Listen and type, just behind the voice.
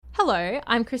Hello,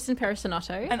 I'm Kristen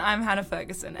Perisonotto. And I'm Hannah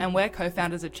Ferguson, and we're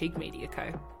co-founders of Cheek Media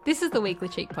Co. This is the Weekly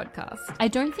Cheek podcast. I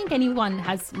don't think anyone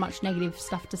has much negative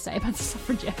stuff to say about the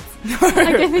suffragettes. No.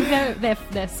 Like, I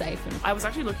think they're safe. And I was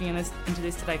actually looking into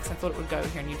this today because I thought it would go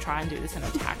here and you try and do this and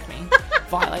attack me,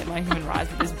 violate my human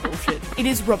rights with this bullshit. It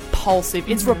is repulsive.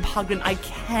 It's repugnant. I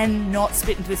cannot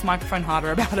spit into this microphone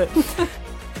harder about it.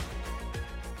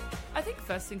 I think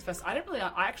first things first, I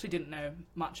actually didn't know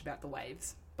much about the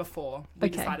waves before we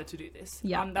decided to do this.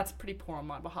 Yeah. That's pretty poor on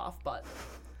my behalf, but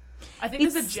I think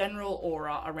there's a general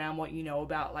aura around what you know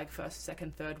about like first,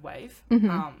 second, third wave.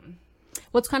 Well,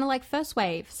 it's kind of like first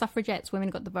wave, suffragettes, women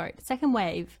got the vote. Second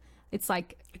wave, it's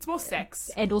like... It's more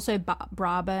sex. And also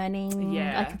bra burning.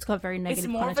 Yeah. Like, it's got very negative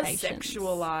connotations. It's more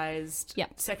of a sexualized,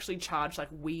 sexually charged, like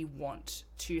we want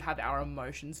to have our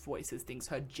emotions, voices, things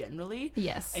heard generally.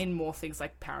 Yes. In more things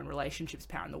like power in relationships,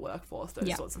 power in the workforce,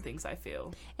 those sorts of things, I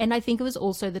feel. And I think it was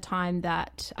also the time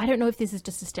that, I don't know if this is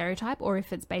just a stereotype or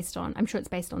if it's based on, I'm sure it's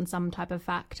based on some type of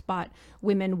fact, but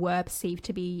women were perceived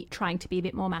to be trying to be a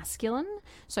bit more masculine.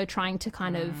 So trying to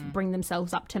kind of bring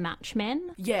themselves up to match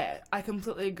men. Yeah, I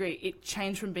completely agree. It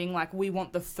changed from being like, we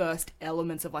want the first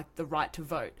elements of like the right to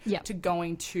vote to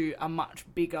going to a much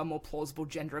bigger, more plausible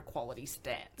gender equality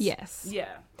stance. Yes. Yeah.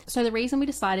 So the reason we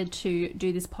decided to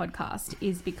do this podcast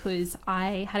is because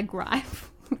I had a gripe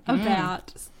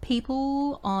about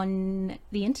people on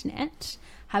the internet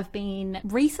have been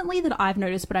recently that I've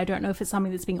noticed, but I don't know if it's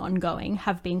something that's been ongoing,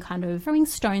 have been kind of throwing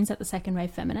stones at the second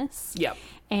wave feminists. Yep.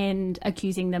 And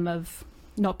accusing them of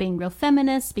not being real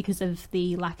feminists because of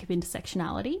the lack of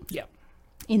intersectionality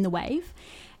in the wave.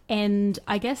 And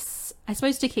I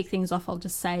suppose to kick things off, I'll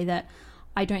just say that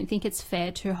I don't think it's fair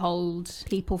to hold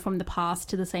people from the past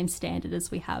to the same standard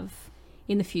as we have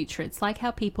in the future. It's like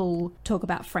how people talk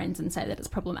about Friends and say that it's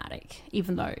problematic,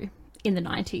 even though in the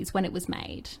 90s when it was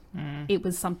made, it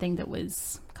was something that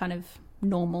was kind of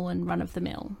normal and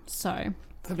run-of-the-mill. So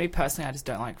for me personally, I just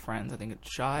don't like Friends. I think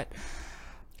it's shite.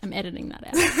 I'm editing that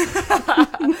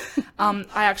out.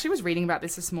 I actually was reading about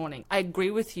this morning. I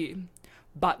agree with you.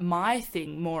 But my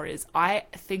thing more is I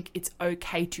think it's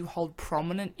okay to hold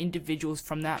prominent individuals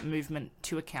from that movement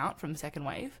to account from the second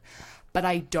wave. But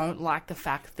I don't like the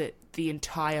fact that the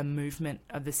entire movement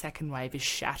of the second wave is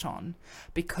shat on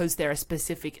because there are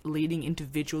specific leading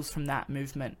individuals from that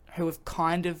movement who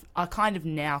are kind of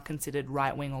now considered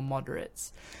right-wing or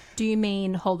moderates. Do you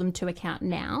mean hold them to account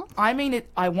now? I mean,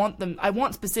 I want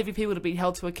specific people to be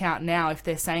held to account now if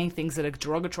they're saying things that are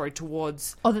derogatory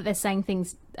towards... Or that they're saying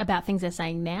things about things they're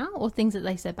saying now or things that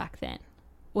they said back then?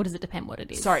 Or does it depend what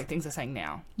it is? Sorry, things they're saying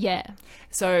now. Yeah.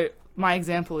 So my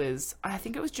example is, I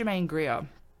think it was Jermaine Greer.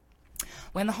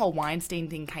 When the whole Weinstein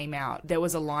thing came out, there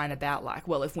was a line about like,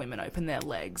 well, if women open their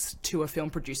legs to a film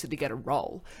producer to get a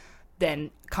role,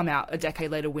 then come out a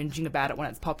decade later whinging about it when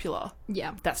it's popular.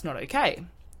 Yeah. That's not okay.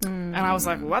 And I was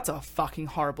like, well, that's a fucking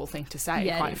horrible thing to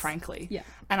say, quite frankly. Yeah.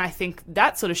 And I think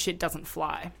that sort of shit doesn't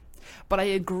fly. But I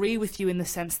agree with you in the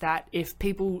sense that if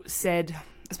people said,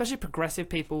 especially progressive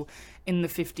people in the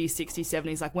 50s, 60s,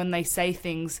 70s, like when they say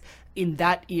things in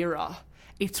that era,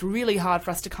 it's really hard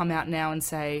for us to come out now and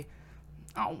say,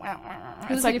 oh, wow.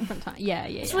 It's like a different time. Yeah.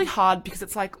 It's really hard because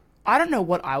it's like, I don't know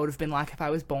what I would have been like if I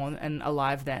was born and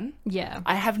alive then. Yeah.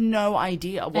 I have no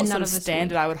idea what sort of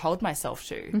standard I would hold myself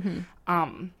to.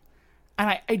 And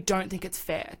I don't think it's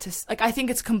fair to... Like, I think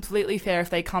it's completely fair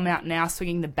if they come out now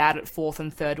swinging the bat at fourth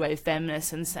and third wave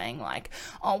feminists and saying, like,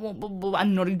 oh, well,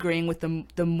 I'm not agreeing with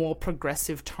the more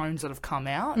progressive tones that have come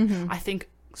out. I think...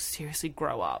 seriously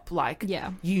grow up. Like,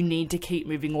 you need to keep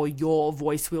moving or your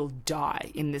voice will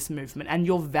die in this movement, and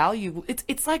your value,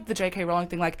 it's like the J.K. Rowling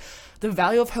thing, like the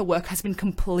value of her work has been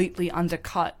completely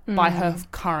undercut by her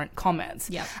current comments.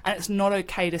 And it's not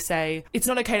okay to say, it's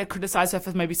not okay to criticize her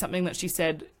for maybe something that she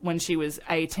said when she was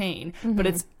 18, but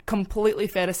it's completely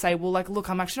fair to say, well, like, look,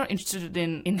 I'm actually not interested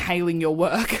in inhaling your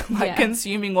work,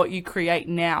 consuming what you create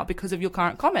now because of your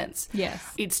current comments. Yes.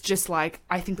 It's just like,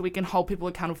 I think that we can hold people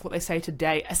accountable for what they say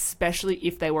today, especially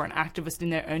if they were an activist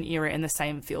in their own era in the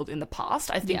same field in the past.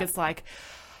 I think it's like,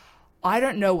 I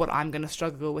don't know what I'm going to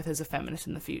struggle with as a feminist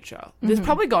in the future. There's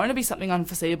probably going to be something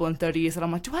unforeseeable in 30 years that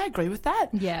I'm like, do I agree with that?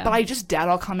 Yeah. But I just doubt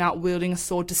I'll come out wielding a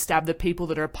sword to stab the people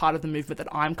that are a part of the movement that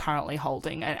I'm currently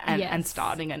holding and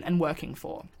starting and working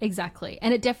for. Exactly.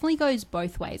 And it definitely goes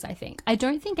both ways, I think. I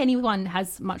don't think anyone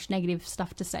has much negative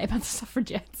stuff to say about the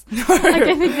suffragettes. No. Like,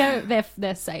 I think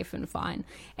they're safe and fine.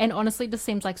 And honestly, it just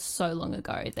seems like so long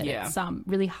ago that it's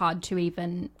really hard to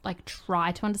even like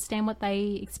try to understand what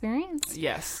they experienced.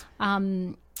 Yes.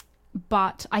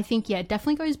 But I think, it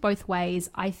definitely goes both ways.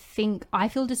 I think I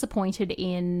feel disappointed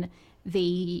in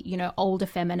the, older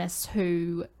feminists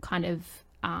who kind of,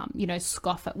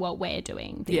 scoff at what we're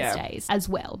doing these days as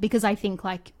well. Because I think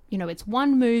it's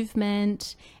one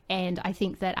movement, and I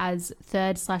think that as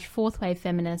 3rd/4th wave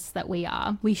feminists that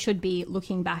we should be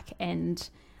looking back and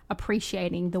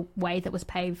appreciating the way that was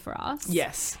paved for us.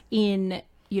 Yes. In,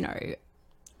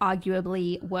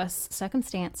 arguably worse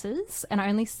circumstances. And I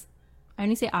only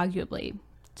say arguably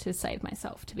to save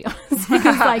myself, to be honest,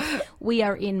 because we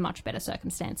are in much better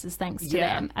circumstances thanks to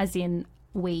them, as in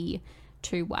we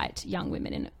two white young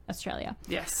women in Australia.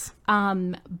 Yes.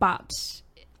 But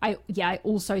I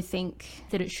also think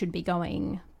that it should be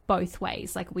going both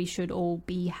ways. We should all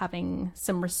be having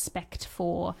some respect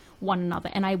for one another.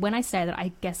 And when I say that,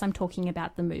 I guess I'm talking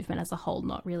about the movement as a whole,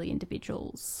 not really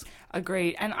individuals.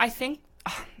 Agreed. And I think,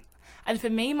 and for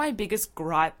me, my biggest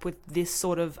gripe with this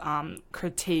sort of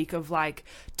critique of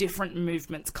different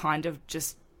movements kind of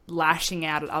just lashing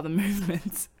out at other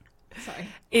movements. Sorry.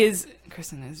 Is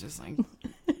Kristen is just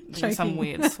doing some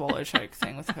weird swallow choke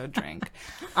thing with her drink.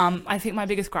 I think my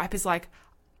biggest gripe is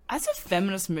as a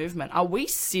feminist movement, are we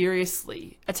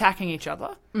seriously attacking each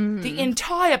other? Mm. The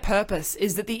entire purpose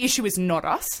is that the issue is not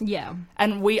us. Yeah.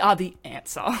 And we are the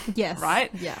answer. Yes.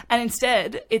 Right? Yeah. And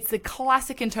instead, it's the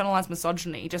classic internalized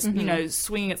misogyny, just,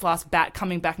 swinging its last bat,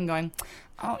 coming back and going,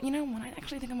 oh, you know what, I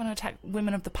actually think I'm going to attack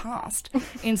women of the past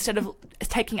instead of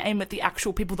taking aim at the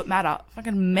actual people that matter,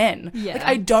 fucking men. Yeah.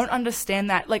 I don't understand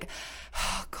that.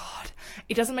 Oh, God.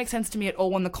 It doesn't make sense to me at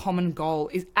all when the common goal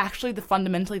is actually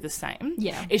fundamentally the same.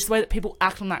 Yeah. It's the way that people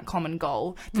act on that common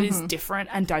goal that is different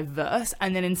and diverse.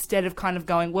 And then instead of kind of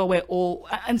going, well,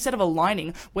 instead of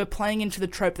aligning, we're playing into the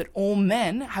trope that all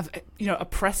men have,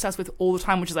 oppressed us with all the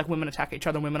time, which is women attack each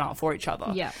other, women aren't for each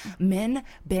other. Yeah. Men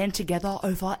band together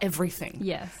over everything.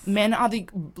 Yes. Men are the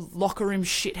locker room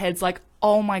shitheads.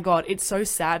 Oh my God, it's so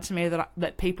sad to me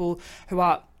that people who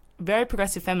are very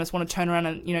progressive feminists want to turn around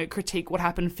and, critique what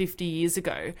happened 50 years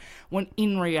ago, when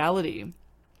in reality,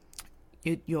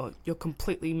 you're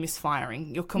completely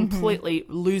misfiring. You're completely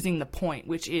losing the point,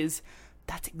 which is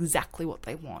that's exactly what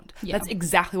they want. Yeah. That's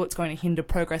exactly what's going to hinder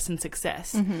progress and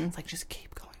success. Mm-hmm. It's just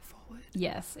keep going forward.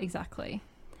 Yes, exactly.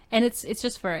 And it's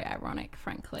just very ironic,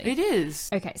 frankly. It is.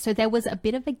 Okay, so there was a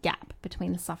bit of a gap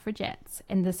between the suffragettes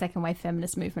and the second wave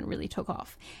feminist movement really took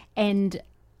off. And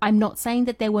I'm not saying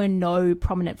that there were no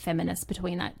prominent feminists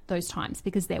between those times,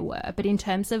 because there were. But in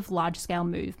terms of large-scale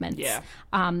movements,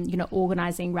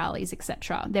 organising rallies,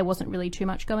 etc., there wasn't really too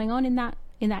much going on in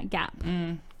that gap.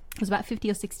 Mm. It was about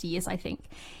 50 or 60 years, I think.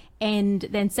 And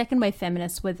then second wave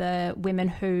feminists were the women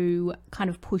who kind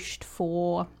of pushed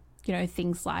for,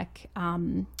 things like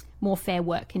more fair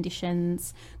work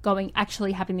conditions,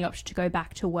 actually having the option to go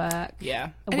back to work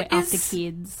after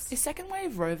kids. Is second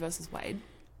wave Roe versus Wade?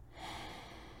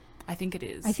 I think it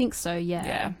is. I think so, yeah.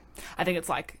 Yeah. I think it's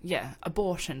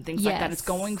abortion, things like that. It's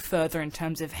going further in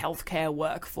terms of healthcare,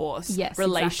 workforce,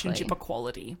 relationship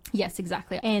equality. Yes,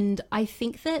 exactly. And I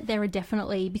think that there are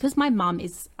definitely, because my mum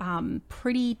is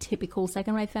pretty typical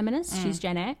second wave feminist, she's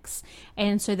Gen X,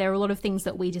 and so there are a lot of things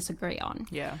that we disagree on.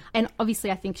 Yeah. And obviously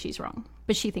I think she's wrong,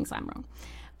 but she thinks I'm wrong.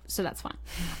 So that's fine.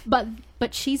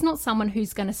 But she's not someone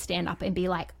who's going to stand up and be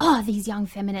like, oh, these young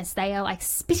feminists, they are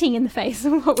spitting in the face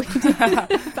of what we did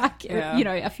back,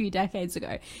 a few decades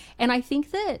ago. And I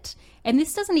think that, and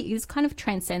this kind of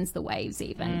transcends the waves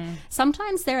even.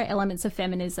 Sometimes there are elements of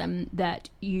feminism that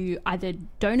you either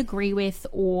don't agree with,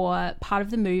 or part of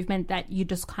the movement that you're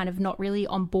just kind of not really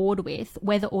on board with,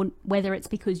 whether it's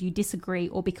because you disagree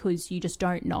or because you just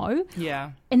don't know.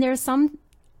 Yeah. And there are some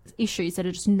issues that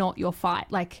are just not your fight.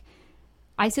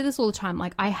 I say this all the time,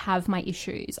 I have my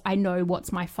issues. I know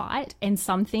what's my fight, and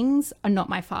some things are not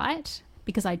my fight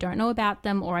because I don't know about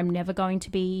them, or I'm never going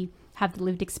to have the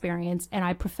lived experience, and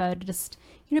I prefer to just,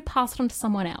 pass it on to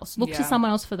someone else. Look to someone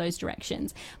else for those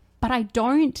directions. But I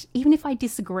don't, even if I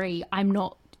disagree, I'm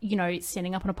not,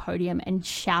 standing up on a podium and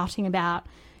shouting about,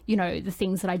 the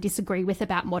things that I disagree with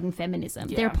about modern feminism.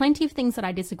 Yeah. There are plenty of things that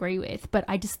I disagree with, but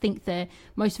I just think the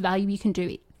most thing you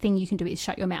can do is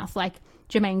shut your mouth. Like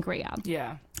Jermaine Greer.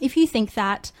 Yeah. If you think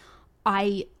that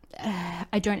I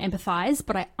don't empathise,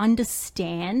 but I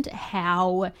understand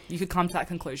how you could come to that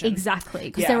conclusion. Exactly.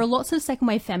 Because there are lots of second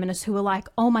wave feminists who are like,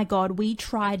 oh my God, we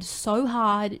tried so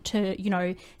hard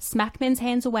to, smack men's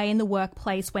hands away in the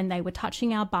workplace when they were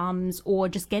touching our bums or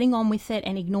just getting on with it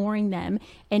and ignoring them.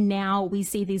 And now we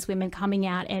see these women coming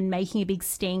out and making a big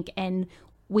stink, and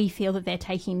we feel that they're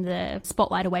taking the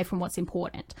spotlight away from what's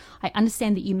important. I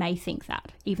understand that you may think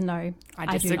that, even though I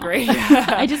disagree. do not.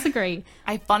 I disagree.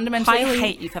 I fundamentally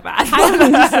hate you for that.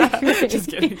 Highly disagree. Just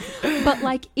kidding. But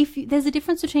like, if there's a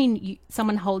difference between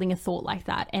someone holding a thought like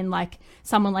that and like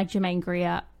someone like Jermaine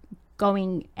Greer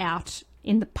going out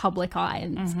in the public eye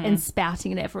and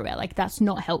spouting it everywhere, like that's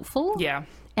not helpful. Yeah.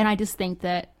 And I just think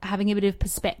that having a bit of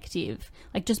perspective,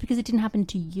 like just because it didn't happen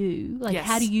to you, like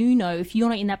how do you know if you're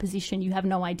not in that position? You have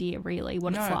no idea really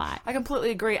what it's like. I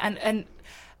completely agree. And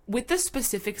with the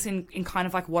specifics in kind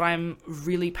of like what I'm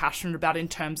really passionate about in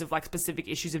terms of like specific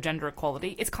issues of gender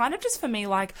equality, it's kind of just for me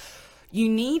like you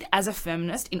need, as a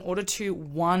feminist, in order to,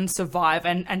 one, survive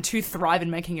and two, thrive in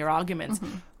making your arguments,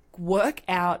 work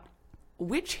out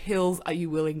which hills are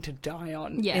you willing to die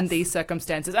on in these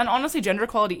circumstances? And honestly, gender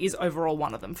equality is overall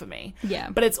one of them for me. Yeah.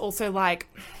 But it's also like,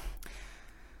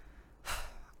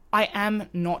 I am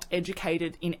not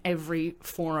educated in every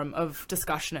forum of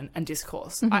discussion and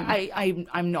discourse.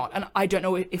 I'm not. And I don't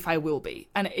know if I will be.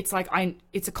 And it's like,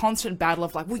 it's a constant battle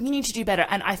of like, well, you need to do better.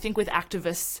 And I think with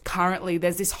activists currently,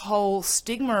 there's this whole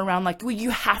stigma around like, well,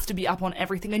 you have to be up on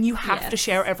everything and you have to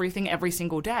share everything every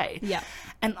single day. Yeah.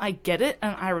 And I get it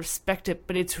and I respect it,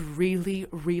 but it's really,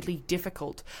 really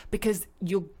difficult because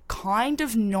you're kind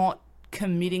of not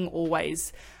committing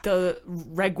always the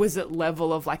requisite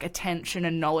level of like attention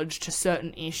and knowledge to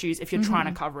certain issues if you're trying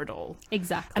to cover it all.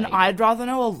 Exactly. And I'd rather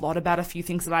know a lot about a few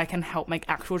things that I can help make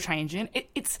actual change in.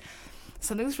 It's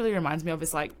something this really reminds me of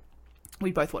is like,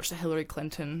 we both watched the Hillary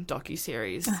Clinton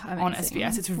docuseries on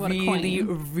SBS. It's really,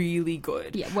 really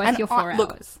good. Yeah, worth your 4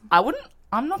 hours. Look,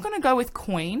 I'm not going to go with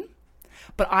Queen,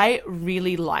 but I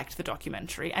really liked the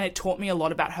documentary and it taught me a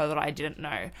lot about her that I didn't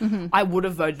know. I would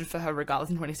have voted for her regardless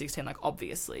in 2016, like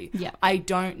obviously. Yeah. I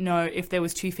don't know if there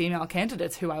was 2 female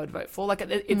candidates who I would vote for. Like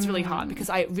it's really hard because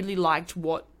I really liked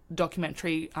what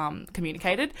documentary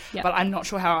communicated, but I'm not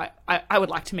sure how I would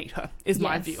like to meet her is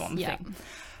my view on the thing.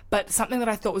 But something that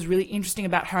I thought was really interesting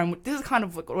about her, and this is kind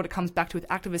of what it comes back to with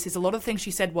activists, is a lot of things she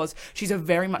said was she's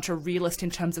very much a realist in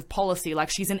terms of policy. Like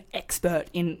she's an expert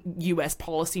in US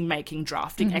policy making,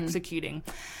 drafting, executing.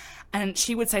 And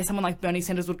she would say someone like Bernie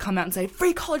Sanders would come out and say,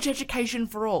 free college education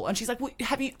for all. And she's like, well,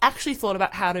 have you actually thought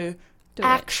about how to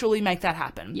actually make that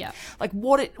happen? Yeah. Like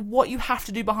what you have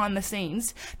to do behind the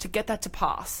scenes to get that to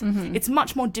pass. It's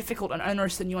much more difficult and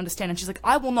onerous than you understand. And she's like,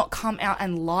 I will not come out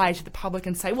and lie to the public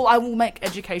and say, well, I will make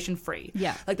education free.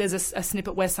 Yeah. Like there's a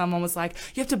snippet where someone was like,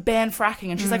 you have to ban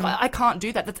fracking. And she's like, I can't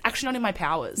do that. That's actually not in my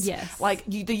powers. Yes. Like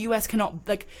the US cannot,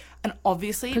 like, and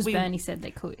obviously because Bernie said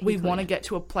they could. We want to get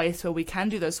to a place where we can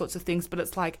do those sorts of things, but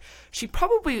it's like she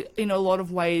probably in a lot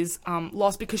of ways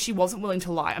lost because she wasn't willing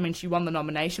to lie. I mean, she won the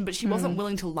nomination, but she wasn't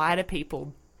willing to lie to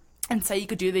people and say you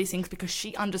could do these things because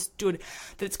she understood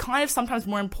that it's kind of sometimes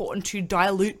more important to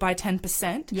dilute by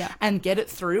 10% and get it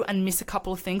through and miss a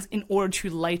couple of things in order to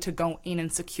later go in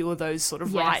and secure those sort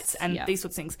of rights and these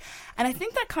sorts of things. And I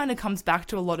think that kind of comes back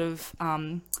to a lot of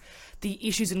the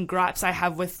issues and gripes I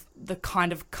have with the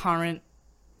kind of current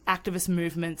activist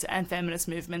movements and feminist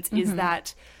movements is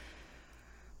that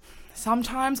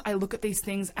sometimes I look at these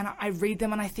things and I read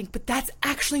them and I think, but that's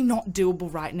actually not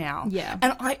doable right now. Yeah.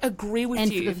 And I agree with you.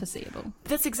 And for the foreseeable.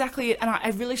 That's exactly it. And I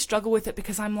really struggle with it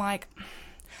because I'm like,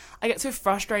 I get so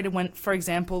frustrated when, for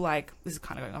example, like, this is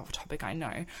kind of going off topic, I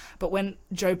know, but when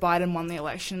Joe Biden won the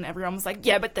election, everyone was like,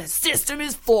 yeah, but the system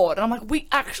is flawed. And I'm like, we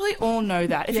actually all know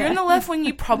that. If you're in the left wing,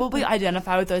 you probably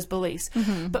identify with those beliefs.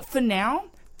 But for now,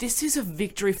 this is a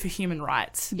victory for human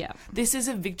rights. Yeah. This is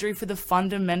a victory for the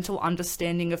fundamental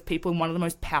understanding of people in one of the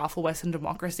most powerful Western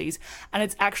democracies. And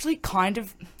it's actually kind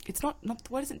of, it's not the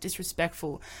word isn't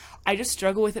disrespectful. I just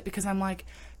struggle with it because I'm like,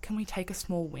 can we take a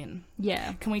small win?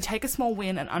 Yeah. Can we take a small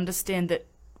win and understand that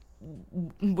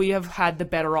we have had the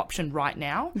better option right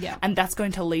now? Yeah. And that's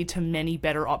going to lead to many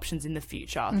better options in the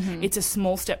future. It's a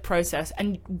small step process.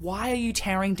 And why are you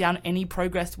tearing down any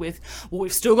progress with, well,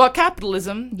 we've still got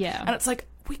capitalism? Yeah. And it's like,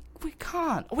 we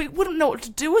can't. We wouldn't know what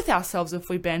to do with ourselves if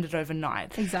we banned it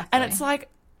overnight. Exactly. And it's like,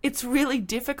 it's really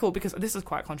difficult because this is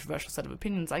quite a controversial set of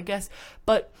opinions, I guess.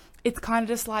 But it's kind of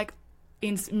just like,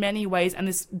 in many ways, and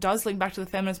this does link back to the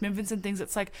feminist movements and things,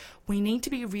 it's like we need to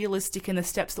be realistic in the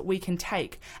steps that we can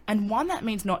take. And one, that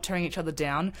means not tearing each other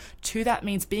down. Two, that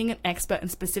means being an expert in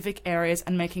specific areas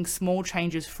and making small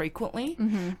changes frequently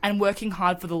and working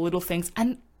hard for the little things.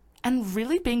 And and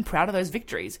really being proud of those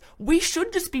victories. We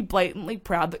should just be blatantly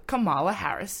proud that Kamala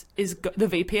Harris is the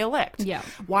VP-elect. Yeah.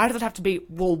 Why does it have to be,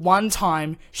 well, one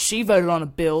time she voted on a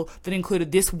bill that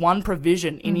included this one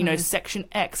provision in, you know, Section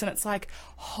X, and it's like,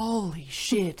 holy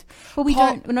shit. Well,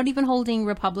 we're not even holding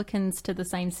Republicans to the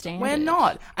same standard. We're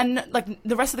not. And, like,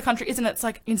 the rest of the country isn't. It's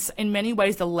like, in many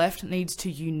ways, the left needs to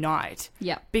unite.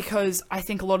 Yeah. Because I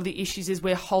think a lot of the issues is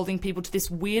we're holding people to this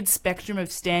weird spectrum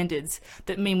of standards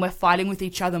that mean we're fighting with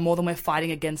each other more than we're fighting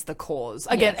against the cause.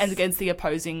 Again, and against the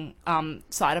opposing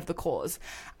side of the cause.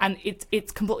 And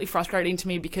it's completely frustrating to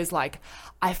me because, like,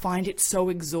 I find it so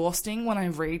exhausting when I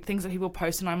read things that people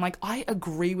post and I'm like, I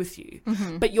agree with you,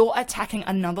 but you're attacking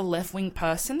another left-wing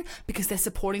person because they're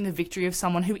supporting the victory of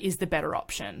someone who is the better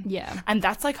option. Yeah. And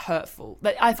that's, like, hurtful.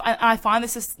 But I find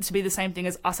this to be the same thing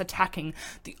as us attacking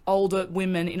the older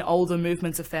women in older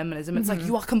movements of feminism. It's like,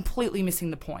 you are completely missing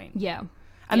the point. Yeah.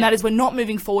 And that is, we're not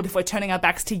moving forward if we're turning our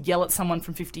backs to yell at someone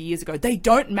from 50 years ago. They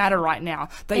don't matter right now.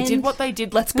 They did what they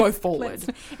did. Let's go forward.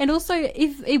 And also,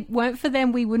 if it weren't for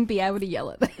them, we wouldn't be able to yell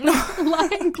at them.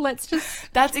 Like, let's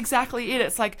just... That's exactly it.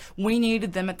 It's like, we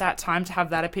needed them at that time to have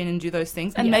that opinion and do those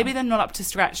things. And maybe they're not up to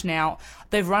scratch now.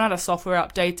 They've run out of software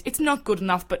updates. It's not good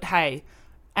enough, but hey...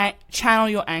 channel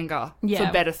your anger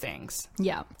for better things.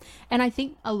 Yeah. And I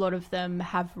think a lot of them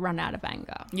have run out of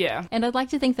anger. Yeah. And I'd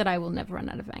like to think that I will never run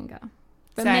out of anger.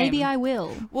 But Same. maybe I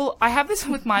will. Well, I have this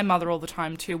with my mother all the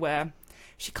time too, where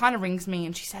she kind of rings me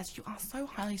and she says, you are so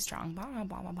highly strung, blah, blah,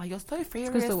 blah, blah. You're so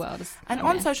furious. Because the world is... And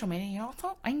on social media, you're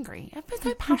so angry. You're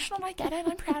so passionate. I get it.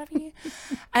 I'm proud of you.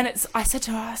 And I said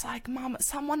to her, I was like, Mum,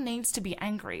 someone needs to be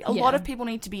angry. A lot of people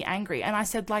need to be angry. And I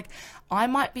said, like, I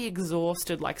might be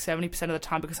exhausted like 70% of the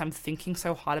time because I'm thinking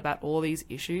so hard about all these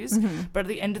issues. But at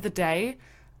the end of the day,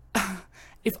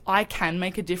 if I can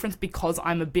make a difference because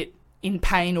I'm a bit in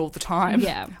pain all the time,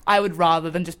 I would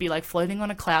rather than just be like floating on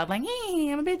a cloud like,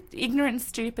 I'm a bit ignorant and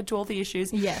stupid to all the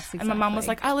issues. Yes, exactly. And my mum was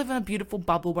like, I live in a beautiful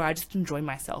bubble where I just enjoy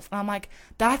myself. And I'm like,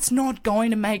 that's not going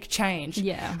to make change.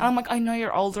 Yeah. And I'm like, I know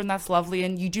you're older and that's lovely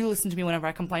and you do listen to me whenever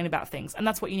I complain about things and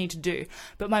that's what you need to do.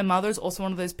 But my mother's also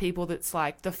one of those people that's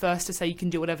like the first to say you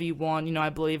can do whatever you want, you know, I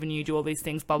believe in you, do all these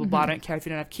things, blah, blah, blah, I don't care if you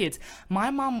don't have kids.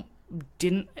 My mum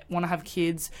didn't want to have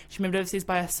kids. She moved overseas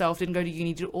by herself, didn't go to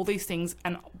uni, did all these things.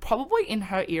 And probably in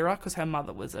her era, because her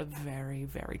mother was a very,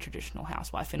 very traditional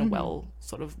housewife in a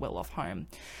well-off home.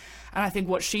 And I think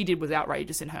what she did was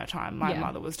outrageous in her time. My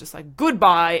mother was just like,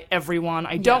 goodbye, everyone.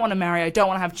 I don't want to marry. I don't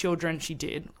want to have children. She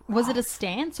did. Was it a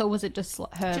stance or was it just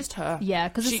her? Just her. Yeah,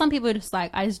 because there's some people who are just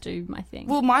like, I just do my thing.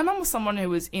 Well, my mum was someone who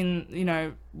was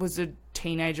was a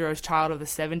teenager, a child of the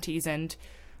 70s and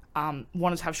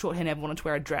wanted to have short hair, never wanted to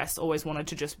wear a dress, always wanted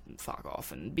to just fuck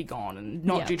off and be gone and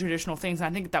not do traditional things. And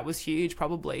I think that was huge,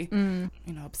 probably. You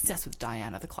know, obsessed with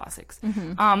Diana, the classics.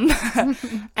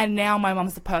 And now my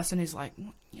mum's the person who's like,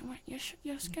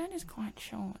 your skirt is quite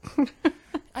short.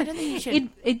 I don't think you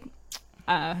should...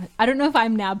 I don't know if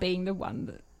I'm now being the one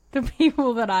that the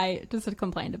people that I just had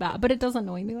complained about, but it does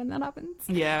annoy me when that happens.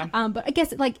 Yeah. But I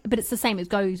guess but it's the same. It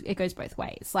goes both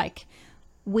ways. Like,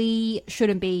 we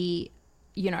shouldn't be,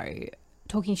 you know,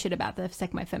 talking shit about the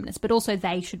second wave feminists, but also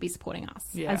they should be supporting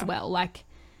us as well. Like,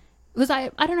 because I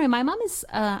don't know, my mum is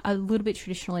a little bit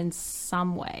traditional in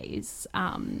some ways.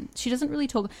 She doesn't really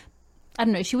talk, I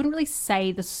don't know, she wouldn't really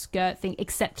say the skirt thing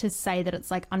except to say that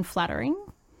it's like unflattering.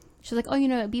 She's like, oh, you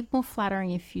know, it'd be more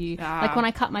flattering if you... Like, when I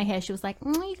cut my hair, she was like,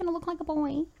 you're going to look like a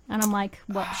boy. And I'm like,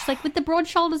 what? She's like, with the broad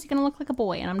shoulders, you're going to look like a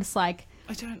boy. And I'm just like...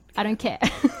 I don't care.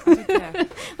 I don't care.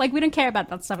 Like, we don't care about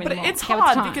that stuff anymore. But it's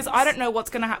hard because I don't know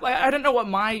what's going to happen. Like, I don't know what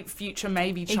my future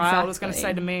maybe child is going to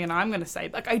say to me and I'm going to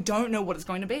say. Like, I don't know what it's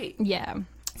going to be. Yeah.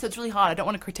 So it's really hard. I don't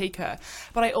want to critique her.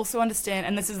 But I also understand,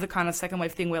 and this is the kind of second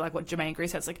wave thing where, like, what Jermaine Greer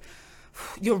said, it's like,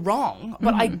 you're wrong,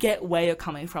 but I get where you're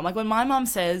coming from. Like, when my mum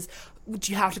says, do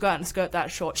you have to go out and skirt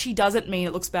that short? She doesn't mean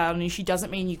it looks bad on you. She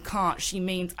doesn't mean you can't. She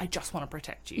means, I just want to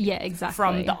protect you. Yeah, exactly.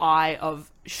 From the eye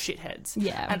of shitheads.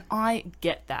 Yeah. And I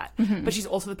get that. But she's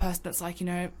also the person that's like, you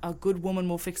know, a good woman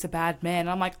will fix a bad man. And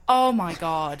I'm like, oh my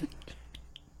God.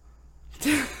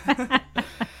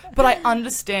 But I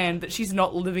understand that she's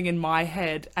not living in my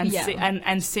head and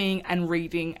and seeing and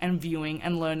reading and viewing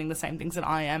and learning the same things that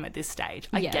I am at this stage.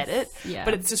 I get it. Yeah.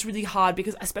 But it's just really hard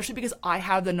because, especially because I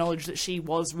have the knowledge that she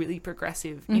was really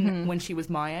progressive when she was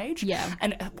my age. Yeah.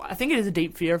 And I think it is a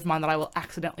deep fear of mine that I will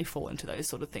accidentally fall into those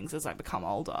sort of things as I become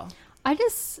older. I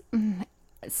just...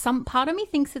 some part of me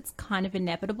thinks it's kind of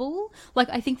inevitable. Like,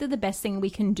 I think that the best thing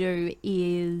we can do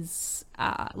is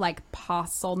like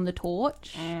pass on the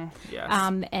torch. Yes.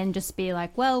 And just be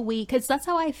like, well, because that's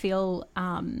how I feel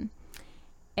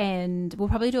and we'll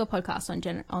probably do a podcast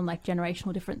on like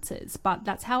generational differences, but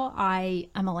that's how I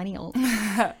am millennial.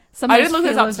 I didn't look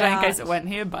this up today in case it went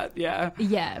here, but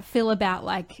yeah, feel about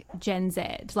like Gen Z,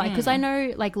 like because I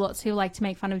know like lots of people like to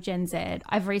make fun of Gen Z.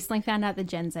 I've recently found out that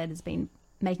Gen Z has been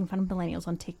making fun of millennials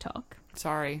on TikTok.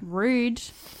 Sorry, rude.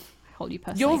 I hold you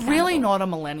personally. You're really not a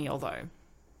millennial though.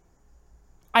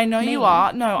 I know you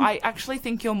are. No, I actually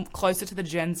think you're closer to the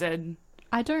Gen Z.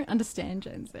 I don't understand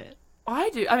Gen Z. I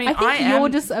do. I mean, I think you're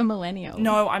just a millennial.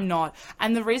 No, I'm not.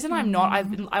 And the reason I'm not,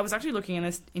 I was actually looking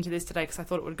into this today because I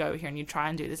thought it would go here and you'd try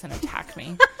and do this and attack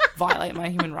me, violate my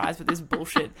human rights with this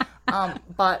bullshit.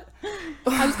 But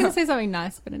I was going to say something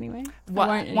nice, but anyway.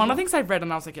 One of the things I've read,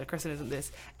 and I was like, yeah, Kristen, isn't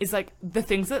this? Is like the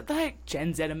things that like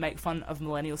Gen Z make fun of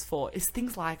millennials for is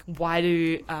things like, why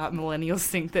do millennials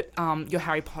think that your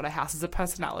Harry Potter house is a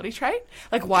personality trait?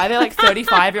 Like, why they're like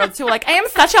 35-year-olds who are like, I am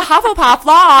such a Hufflepuff,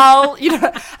 lol, you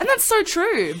know? And that's so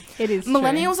true. It is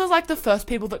millennials true. Are like the first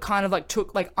people that kind of like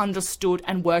took, like understood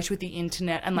and worked with the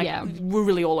internet and like were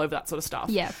really all over that sort of stuff.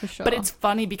 Yeah, for sure. But it's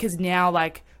funny because now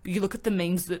like you look at the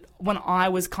memes that when I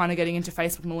was kind of getting into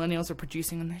Facebook, millennials were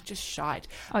producing and they're just shite.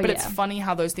 But it's funny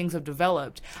how those things have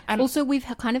developed. And also we've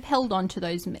kind of held on to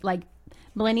those, like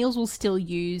millennials will still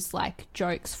use like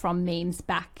jokes from memes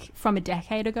back from a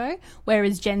decade ago,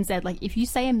 whereas Gen Z, like if you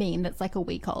say a meme that's like a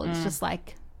week old, it's just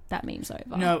like that meme's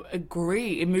over. No,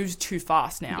 agree. It moves too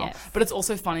fast now. Yes. But it's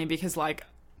also funny because like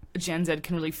Gen Z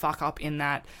can really fuck up in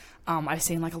that. I've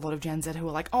seen like a lot of Gen Z who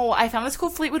are like, oh, I found this cool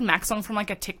Fleetwood Mac song from like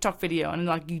a TikTok video, and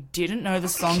like, you didn't know the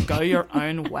song Go Your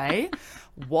Own Way?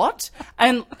 What?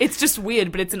 And it's just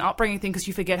weird, but it's an upbringing thing because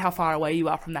you forget how far away you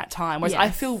are from that time. Whereas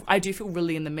I do feel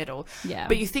really in the middle. Yeah.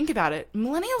 But you think about it,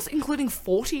 millennials, including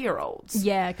 40-year-olds.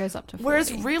 Yeah, it goes up to 40.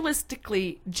 Whereas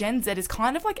realistically, Gen Z is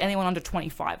kind of like anyone under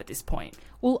 25 at this point.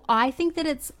 Well, I think the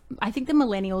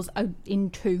millennials are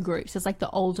in two groups. There's like the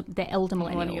elder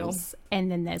millennials,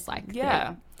 and then there's like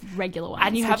the regular ones.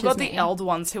 And you have got the elder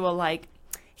ones who are like,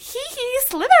 hee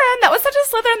Slytherin, that was such a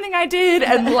Slytherin thing I did,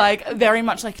 and like very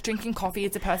much like drinking coffee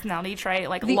is a personality trait,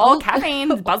 like lol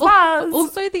caffeine, buzz.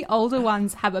 Also, the older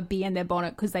ones have a bee in their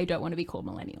bonnet because they don't want to be called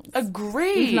millennials.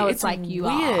 Agree. Even though it's like you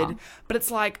weird, are. but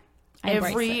it's like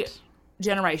every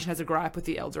generation has a gripe with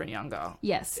the elder and younger.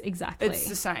 Yes, exactly. It's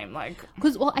the same, like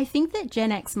because I think that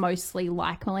Gen X mostly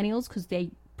like millennials because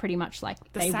they pretty much like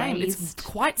the same. It's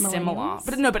quite similar,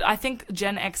 but I think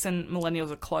Gen X and millennials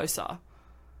are closer.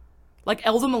 Like,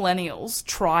 elder millennials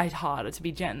tried harder to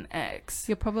be Gen X.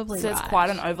 You're probably right. So it's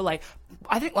quite an overlay.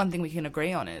 I think one thing we can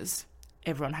agree on is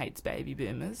everyone hates baby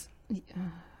boomers.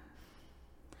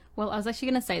 Well, I was actually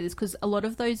going to say this because a lot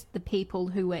of the people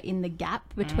who were in the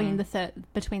gap between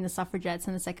between the suffragettes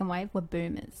and the second wave were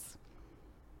boomers.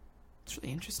 It's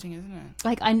really interesting, isn't it?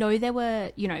 Like, I know there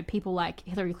were, people like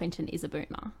Hillary Clinton is a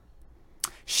boomer.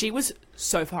 She was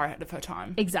so far ahead of her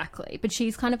time. Exactly. But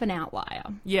she's kind of an outlier.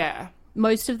 Yeah.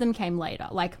 Most of them came later,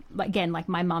 like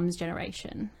my mum's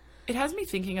generation. It has me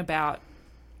thinking about,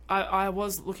 I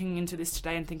was looking into this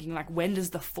today and thinking, like, when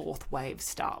does the fourth wave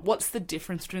start? What's the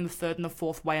difference between the third and the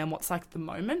fourth wave, and what's, like, the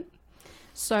moment?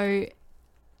 So,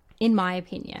 in my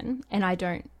opinion, and I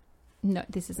don't know,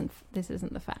 this isn't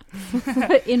the fact,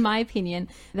 but in my opinion,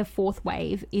 the fourth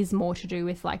wave is more to do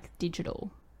with, like,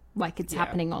 digital. Like it's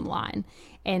happening online.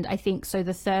 And I think so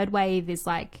the third wave is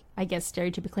like, I guess,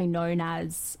 stereotypically known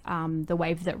as the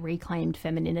wave that reclaimed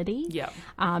femininity. Yeah.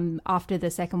 After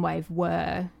the second wave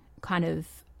were kind of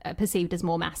perceived as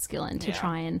more masculine to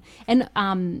try and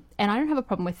I don't have a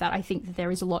problem with that. I think that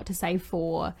there is a lot to say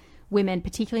for women,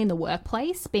 particularly in the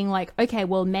workplace, being like, okay,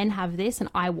 well, men have this and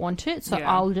I want it, so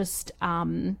I'll just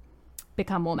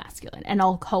become more masculine and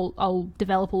I'll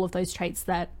develop all of those traits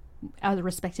that are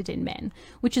respected in men,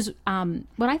 which is when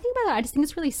I think about that, I just think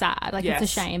it's really sad. Like, it's a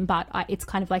shame, but it's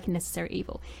kind of like a necessary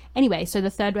evil. Anyway, so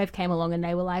the third wave came along and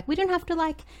they were like, we don't have to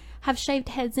like have shaved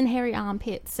heads and hairy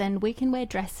armpits and we can wear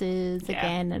dresses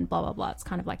again and blah blah blah. It's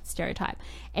kind of like the stereotype.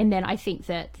 And then I think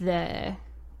that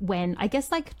when I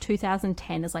guess like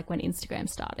 2010 is like when Instagram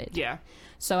started. Yeah.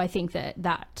 So I think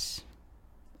that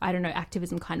I don't know,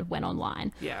 activism kind of went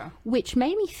online. Yeah. Which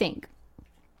made me think.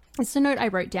 It's a note I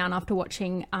wrote down after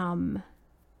watching some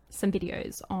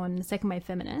videos on second wave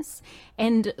feminists,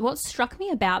 and what struck me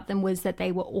about them was that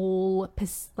they were all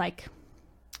like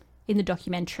in the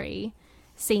documentary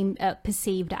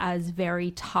perceived as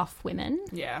very tough women.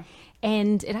 Yeah.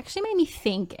 And it actually made me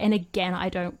think, and again,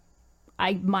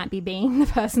 I might be being the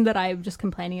person that I'm just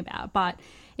complaining about, but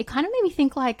it kind of made me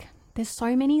think like there's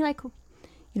so many like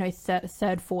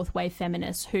third, fourth wave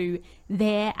feminists who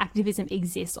their activism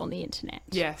exists on the internet.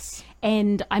 Yes.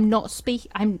 And I'm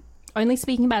only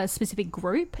speaking about a specific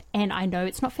group, and I know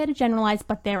it's not fair to generalize,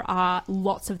 but there are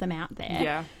lots of them out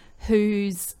there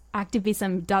whose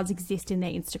activism does exist in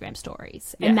their Instagram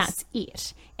stories, and that's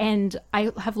it. And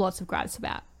I have lots of gripes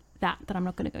about that I'm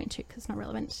not going to go into because it's not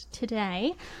relevant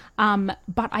today.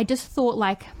 But I just thought,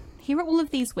 like, here are all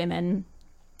of these women,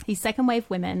 these second wave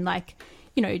women, like,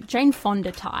 you know, Jane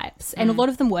Fonda types, and a lot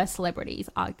of them were celebrities,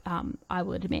 I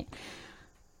will admit,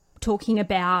 talking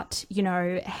about, you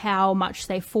know, how much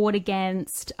they fought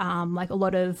against, like, a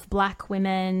lot of black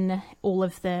women, all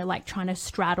of the, like, trying to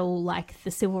straddle, like, the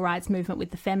civil rights movement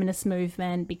with the feminist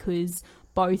movement, because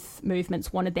both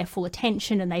movements wanted their full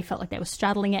attention and they felt like they were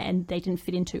straddling it and they didn't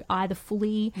fit into either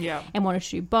fully and wanted to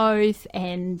do both.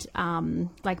 And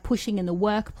like pushing in the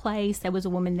workplace, there was a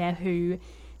woman there who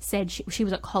said she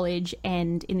was at college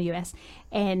and in the US,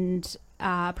 and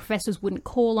professors wouldn't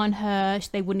call on her.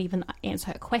 They wouldn't even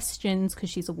answer her questions because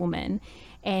she's a woman.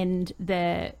 And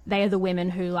they are the women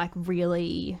who, like,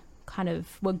 really kind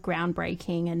of were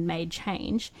groundbreaking and made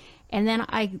change. And then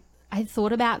I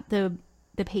thought about the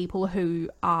people who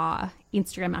are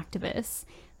Instagram activists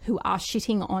who are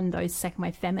shitting on those second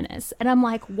wave feminists. And I'm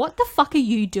like, what the fuck are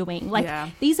you doing? Like,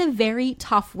 these are very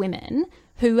tough women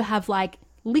who have, like,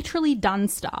 literally done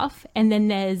stuff. And then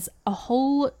there's a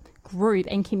whole group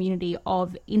and community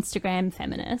of Instagram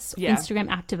feminists, Instagram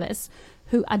activists,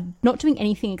 who are not doing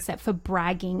anything except for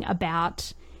bragging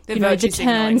about, you know, the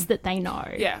terms that they know.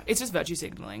 Yeah, it's just virtue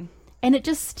signaling. And it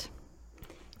just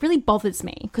really bothers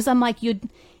me because I'm like,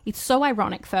 it's so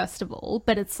ironic, first of all,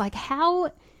 but it's like,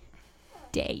 how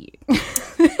dare you?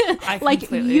 I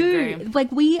completely agree.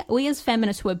 Like, we as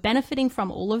feminists who are benefiting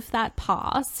from all of that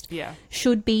past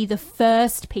should be the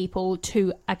first people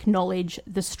to acknowledge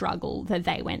the struggle that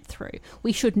they went through.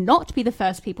 We should not be the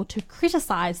first people to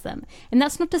criticize them. And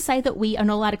that's not to say that we are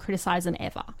not allowed to criticize them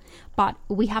ever, but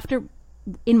we have to,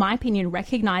 in my opinion,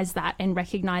 recognize that, and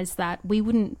recognize that we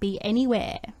wouldn't be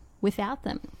anywhere without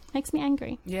them. Makes me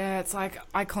angry. Yeah, it's like,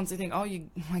 I constantly think,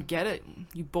 I get it.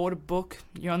 You bought a book,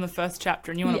 you're on the first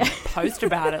chapter, and you want to post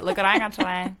about it. Look what I got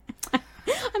today.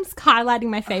 I'm just highlighting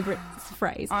my favourite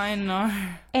phrase. I know.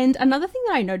 And another thing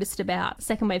that I noticed about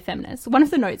second wave feminists, one of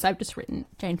the notes I've just written,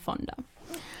 Jane Fonda.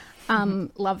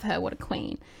 Love her, what a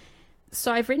queen.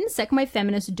 So I've written second wave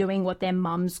feminists doing what their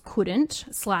mums couldn't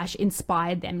 /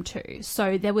 inspired them to.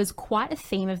 So there was quite a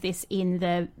theme of this in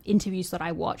the interviews that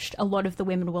I watched. A lot of the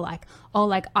women were like, oh,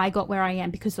 like, I got where I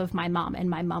am because of my mum. And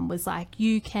my mum was like,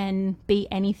 you can be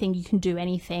anything, you can do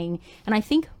anything. And I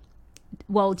think,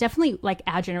 well, definitely, like,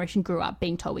 our generation grew up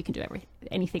being told we can do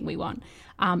anything we want.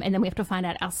 And then we have to find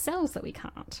out ourselves that we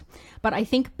can't. But I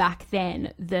think back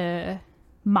then, the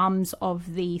mums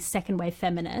of the second wave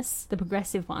feminists, the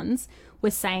progressive ones,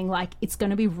 were saying, like, it's going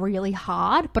to be really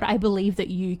hard, but I believe that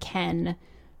you can,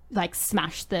 like,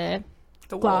 smash the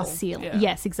glass ceiling. Yeah.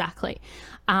 Yes, exactly.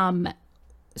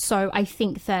 So I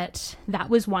think that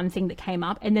was one thing that came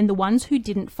up. And then the ones who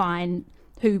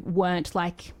weren't,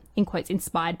 like, in quotes,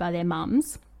 inspired by their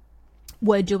mums,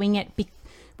 were doing it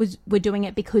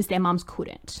because their mums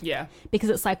couldn't. Yeah. Because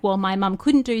it's like, well, my mum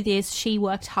couldn't do this. She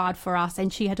worked hard for us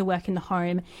and she had to work in the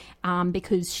home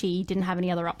because she didn't have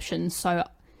any other options. So,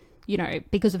 you know,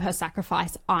 because of her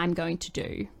sacrifice, I'm going to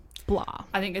do blah.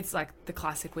 I think it's like the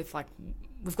classic with, like,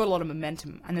 we've got a lot of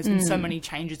momentum and there's been so many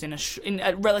changes in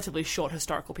a relatively short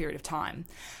historical period of time.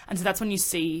 And so that's when you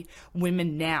see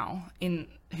women now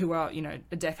who are, you know,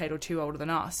 a decade or two older than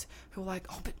us, who are like,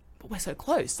 oh, but we're so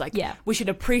close. Like, we should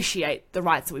appreciate the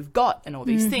rights that we've got and all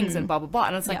these things and blah, blah, blah.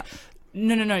 And it's like,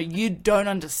 no, you don't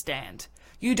understand.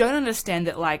 You don't understand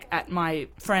that, like, at my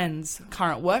friend's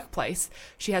current workplace,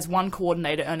 she has one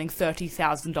coordinator earning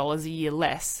 $30,000 a year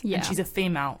less. Yeah. And she's a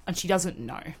female and she doesn't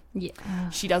know.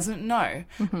 Yeah. She doesn't know.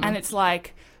 Mm-hmm. And it's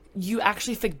like, you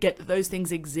actually forget that those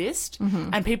things exist,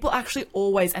 and people actually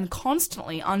always and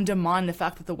constantly undermine the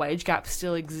fact that the wage gap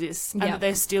still exists and that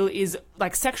there still is,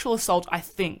 like, sexual assault. I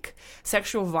think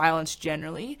sexual violence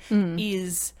generally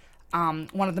is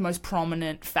one of the most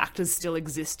prominent factors still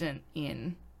existent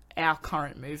in our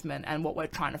current movement and what we're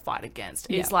trying to fight against.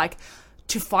 It's like,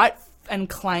 to fight and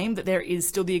claim that there is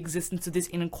still the existence of this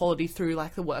inequality through,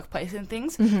 like, the workplace and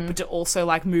things, but to also,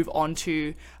 like, move on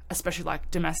to especially, like,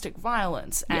 domestic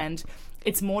violence. And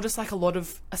it's more just, like, a lot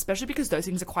of, especially because those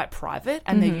things are quite private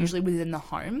and they're usually within the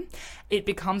home, it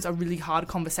becomes a really hard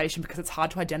conversation because it's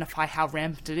hard to identify how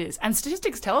rampant it is. And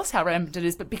statistics tell us how rampant it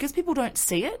is, but because people don't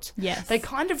see it, they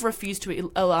kind of refuse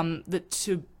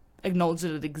to acknowledge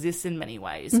that it exists in many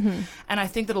ways. And I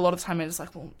think that a lot of time it's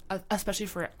like, well, especially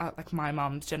for like my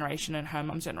mum's generation and her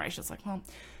mum's generation, it's like, well,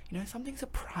 you know, some things are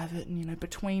private and, you know,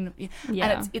 between,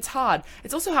 and it's hard.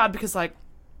 It's also hard because, like,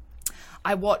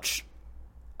 I watch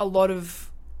a lot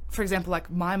of, for example, like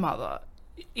my mother,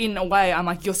 in a way, I'm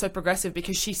like, you're so progressive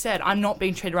because she said, I'm not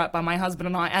being treated right by my husband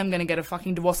and I am going to get a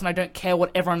fucking divorce and I don't care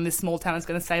what everyone in this small town is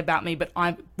going to say about me, but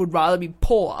I would rather be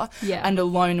poor and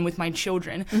alone with my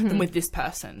children than with this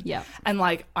person. Yeah. And,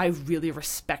 like, I really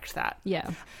respect that. Yeah.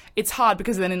 It's hard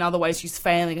because then in other ways she's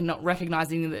failing and not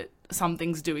recognising that some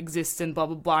things do exist and blah,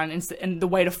 blah, blah. And the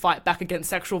way to fight back against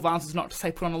sexual violence is not to,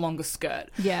 say, put on a longer skirt.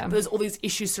 Yeah. But there's all these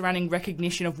issues surrounding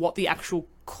recognition of what the actual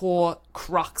core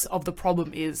crux of the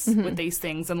problem is with these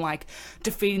things. And, like,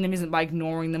 defeating them isn't by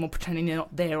ignoring them or pretending they're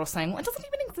not there or saying, well, it doesn't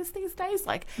even exist these days.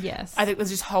 Like, yes. I think there's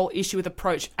this whole issue with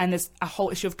approach and there's a whole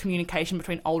issue of communication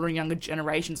between older and younger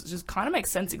generations. It just kind of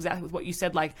makes sense exactly with what you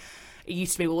said, like, it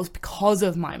used to be, well, it's because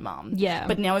of my mum. Yeah.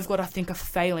 But now we've got, I think, a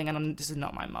failing, and this is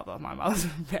not my mother. My mother's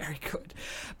very good.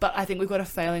 But I think we've got a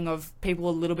failing of people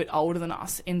a little bit older than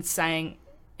us in saying,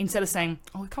 instead of saying,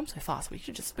 oh, we've come so fast, we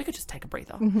could just take a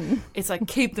breather. It's like,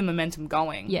 keep the momentum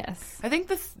going. Yes. I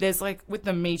think there's, like, with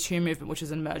the Me Too movement, which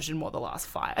has emerged in the last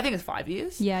 5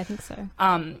 years. Yeah, I think so.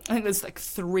 I think there's, like,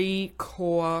 3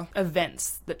 core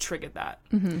events that triggered that.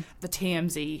 The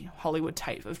TMZ Hollywood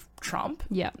tape of Trump.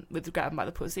 Yeah. With Grab Him by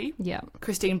the Pussy. Yeah.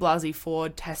 Christine Blasey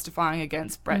Ford testifying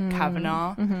against Brett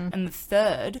Kavanaugh. And the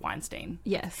third, Weinstein.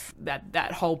 Yes.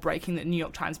 That whole breaking, the New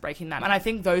York Times breaking that. And I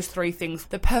think those 3 things,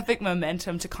 the perfect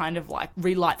momentum to kind of, like,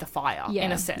 relight the fire,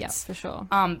 in a sense. Yeah, for sure.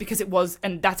 Because it was,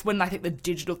 and that's when I think the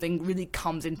digital thing really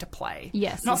comes into play.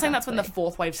 Yes, not saying that's when the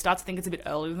 4th wave starts. I think it's a bit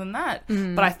earlier than that.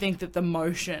 But I think that the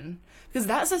motion, because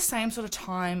that's the same sort of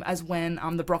time as when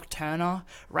the Brock Turner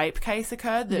rape case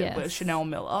occurred, with Chanel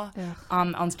Miller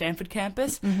on Stanford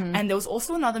campus. And there was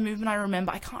also another movement I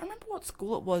remember, I can't remember what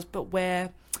school it was, but where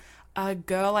a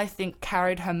girl, I think,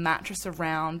 carried her mattress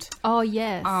around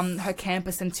her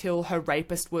campus until her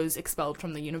rapist was expelled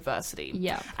from the university.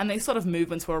 Yeah. And these sort of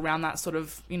movements were around that sort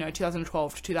of,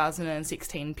 2012 to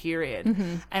 2016 period.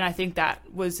 And I think that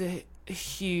was a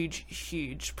huge,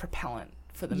 huge propellant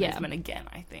for the movement again,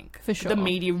 I think. For sure. The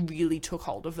media really took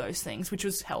hold of those things, which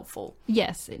was helpful.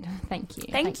 Yes. Thank you.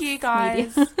 Thanks, you,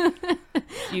 guys.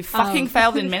 You fucking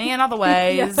failed in many and other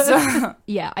ways.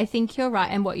 Yeah, I think you're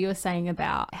right. And what you were saying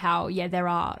about how, there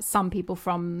are some people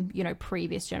from,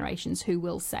 previous generations who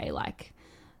will say, like,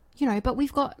 but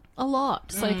we've got a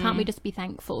lot, so can't we just be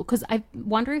thankful? Because I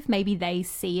wonder if maybe they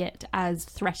see it as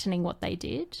threatening what they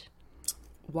did.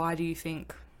 Why do you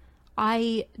think?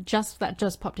 That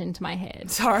just popped into my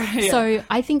head. Sorry. Yeah. So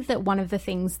I think that one of the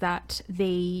things that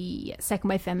the second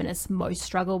wave feminists most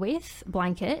struggle with,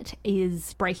 blanket,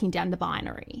 is breaking down the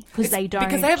binary. Because they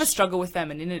have a struggle with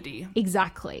femininity.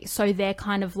 Exactly. So they're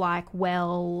kind of like,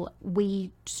 well,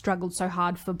 we struggled so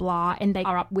hard for blah, and they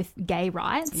are up with gay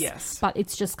rights. Yes. But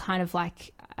it's just kind of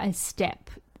like a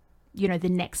step, the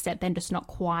next step, then just not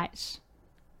quite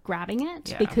grabbing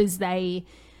it because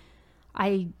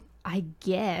I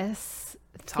guess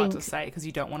it's hard to say because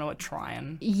you don't want to try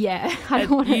and you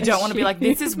don't want to be like,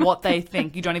 this is what they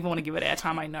think. You don't even want to give it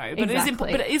airtime. I know, but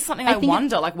exactly. It is something I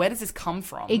wonder, like, where does this come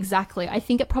from? Exactly. I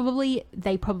think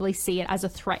they probably see it as a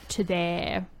threat to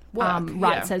their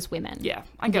rights as women. Yeah,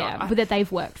 I get it. But that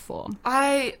they've worked for.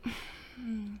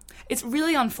 It's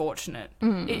really unfortunate.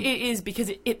 It is, because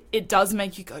it does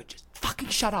make you go, just fucking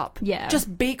shut up. Yeah,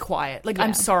 just be quiet. Like,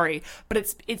 I'm sorry, but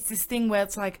it's this thing where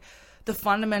it's like, the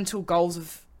fundamental goals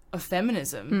of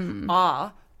feminism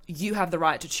are, you have the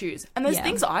right to choose. And there's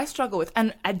things I struggle with,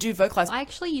 and I do vocalize. I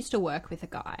actually used to work with a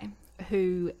guy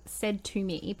who said to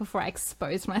me, before I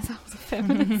exposed myself as a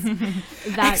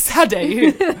feminist, that... How dare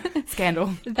you?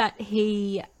 Scandal. That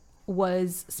he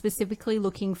was specifically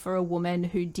looking for a woman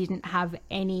who didn't have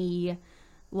any,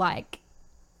 like,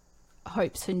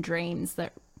 hopes and dreams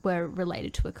that were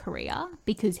related to a career,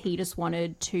 because he just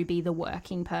wanted to be the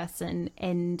working person,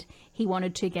 and he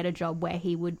wanted to get a job where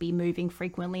he would be moving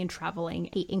frequently and traveling.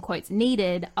 He, in quotes,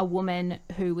 needed a woman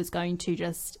who was going to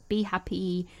just be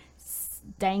happy,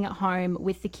 staying at home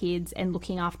with the kids and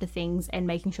looking after things and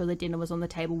making sure the dinner was on the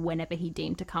table whenever he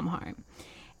deemed to come home.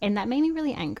 And that made me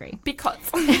really angry. Because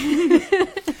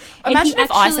imagine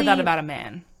if I said that about a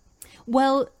man.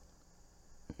 Well,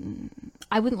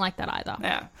 I wouldn't like that either.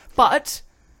 Yeah. But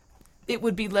it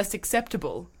would be less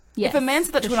acceptable. Yes, if a man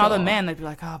said that to another man, they'd be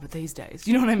like, oh, but these days.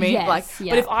 You know what I mean? Yes,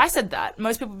 but if I said that,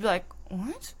 most people would be like,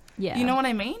 what? Yeah. You know what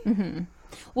I mean? Mm-hmm.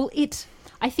 Well,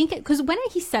 I think because when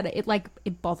he said it,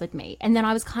 it bothered me. And then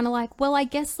I was kind of like, well, I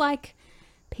guess, like,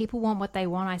 people want what they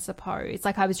want, I suppose.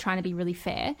 Like, I was trying to be really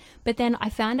fair. But then I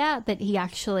found out that he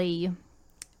actually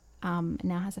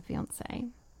now has a fiance.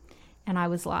 And I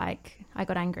was like, I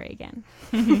got angry again.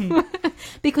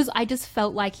 Because I just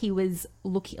felt like he was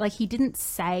looking, like he didn't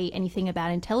say anything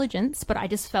about intelligence, but I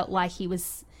just felt like he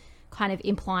was kind of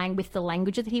implying with the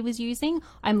language that he was using,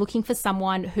 I'm looking for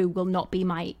someone who will not be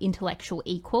my intellectual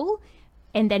equal.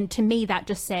 And then to me, that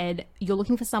just said, you're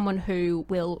looking for someone who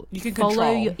will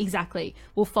follow you. Exactly.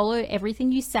 Will follow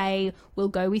everything you say, will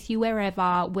go with you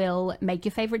wherever, will make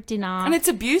your favorite dinner. And it's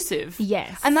abusive.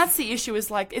 Yes. And that's the issue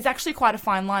is like, it's actually quite a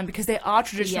fine line because there are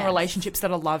traditional relationships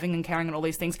that are loving and caring and all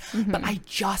these things. Mm-hmm. But I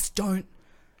just don't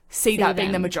see that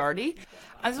being the majority.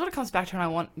 And this is what it comes back to, and I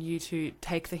want you to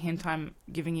take the hint I'm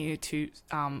giving you to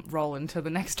roll into the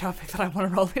next topic that I want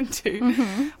to roll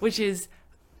into, which is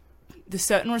the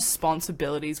certain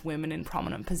responsibilities women in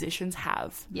prominent positions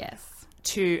have. Yes.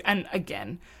 And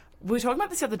again, we were talking about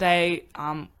this the other day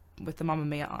with the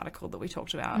MamaMia article that we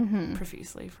talked about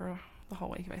profusely for the whole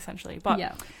week, essentially.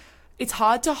 But it's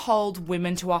hard to hold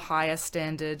women to a higher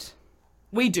standard.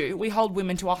 We hold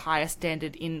women to a higher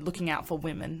standard in looking out for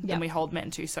women than we hold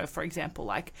men to. So, for example,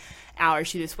 like our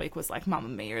issue this week was like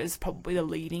MamaMia is probably the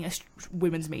leading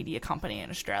women's media company in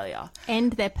Australia.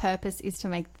 And their purpose is to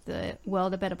make the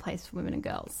world a better place for women and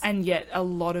girls. And yet a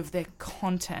lot of their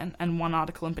content, and one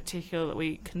article in particular that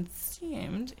we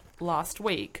consumed last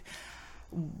week,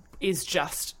 is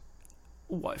just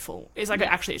woeful. It's like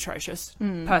actually atrocious,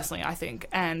 personally, I think.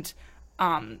 And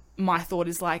my thought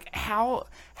is like, how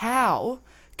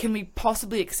can we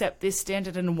possibly accept this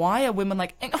standard, and why are women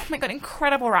like, oh my God,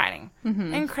 incredible writing,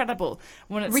 incredible.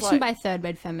 When it's written by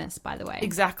third-rate feminists, by the way.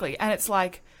 Exactly. And it's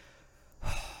like,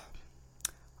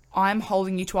 I'm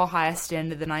holding you to a higher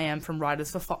standard than I am from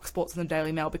writers for Fox Sports and the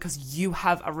Daily Mail because you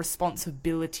have a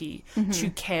responsibility to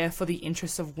care for the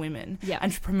interests of women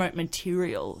and to promote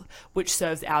material which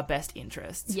serves our best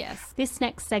interests. Yes. This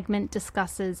next segment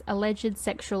discusses alleged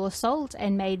sexual assault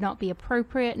and may not be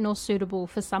appropriate nor suitable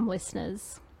for some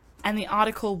listeners. And the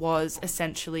article was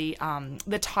essentially,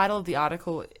 the title of the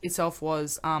article itself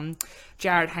was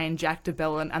Jared Hayne, Jack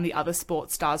DeBellin and the other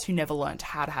sports stars who never learned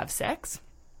how to have sex.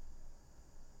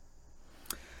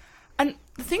 And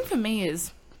the thing for me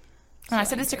is, and I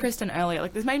said this to Kristen earlier,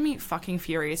 like this made me fucking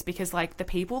furious because like the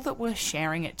people that were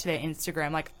sharing it to their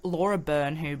Instagram, like Laura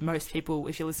Byrne, who most people,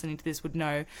 if you're listening to this, would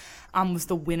know, was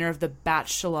the winner of The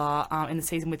Bachelor in the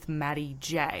season with Maddie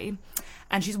J.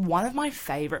 And she's one of my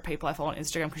favourite people I follow on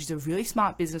Instagram because she's a really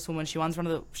smart businesswoman. She runs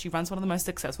one of the most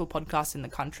successful podcasts in the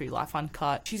country, Life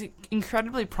Uncut. She's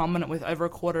incredibly prominent with over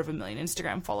 250,000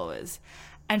 Instagram followers.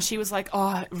 And she was like,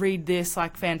 oh, read this,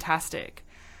 like fantastic.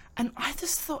 And I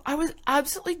just thought, I was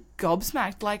absolutely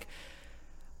gobsmacked. Like,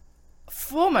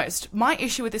 foremost, my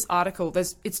issue with this article,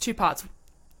 it's two parts.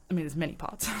 I mean, there's many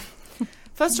parts.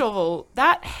 First of all,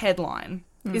 that headline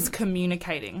is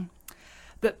communicating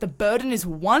that the burden is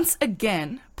once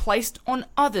again placed on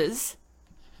others,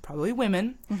 probably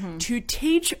women, to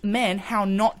teach men how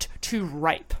not to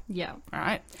rape. Yeah.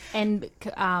 Right? And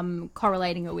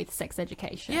correlating it with sex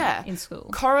education in school.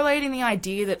 Correlating the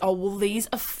idea that, oh, well, these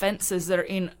offences that are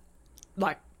in,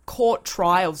 like, court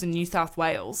trials in New South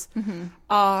Wales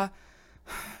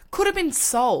could have been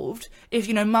solved if,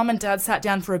 you know, mum and dad sat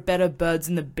down for a better birds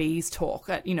and the bees talk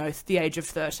at, you know, the age of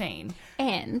 13.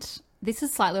 And this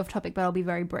is slightly off topic, but I'll be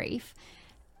very brief.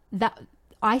 That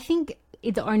I think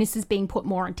the onus is being put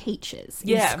more on teachers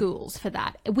in schools for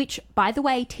that, which, by the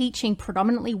way, teaching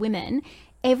predominantly women,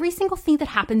 every single thing that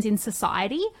happens in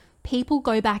society, people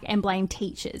go back and blame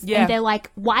teachers. Yeah. And they're like,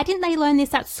 why didn't they learn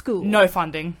this at school? No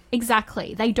funding.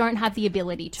 Exactly. They don't have the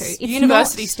ability to. It's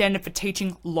university standard for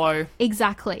teaching, low.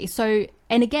 Exactly. So,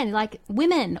 and again, like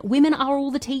women are all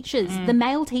the teachers. The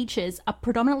male teachers are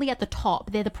predominantly at the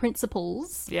top. They're the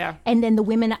principals. Yeah. And then the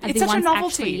women are the ones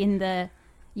actually in the...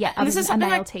 Yeah, and this is something a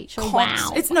male like teacher.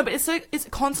 Wow. It's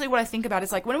constantly what I think about.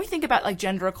 It's like when we think about like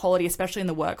gender equality, especially in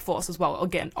the workforce as well,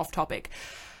 again, off topic.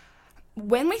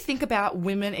 When we think about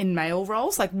women in male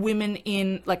roles, like women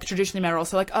in like traditionally male roles,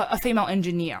 so like a female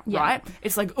engineer, right?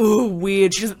 It's like, oh,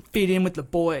 weird, she doesn't fit in with the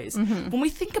boys. When we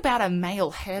think about a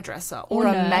male hairdresser or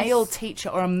a male teacher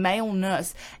or a male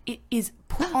nurse, it is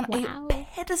put on a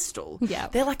pedestal. Yeah.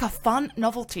 They're like a fun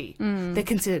novelty. They're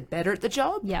considered better at the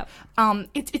job. Yeah.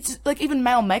 It's like even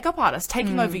male makeup artists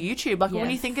taking over YouTube. Like when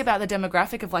you think about the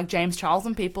demographic of like James Charles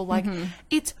and people, like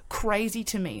it's crazy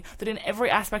to me that in every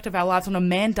aspect of our lives, when a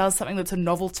man does something that's a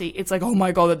novelty, it's like, oh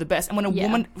my God, they're the best. And when a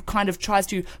woman kind of tries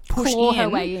to push her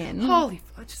way in, holy,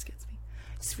 it just gets me.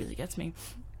 It just really gets me.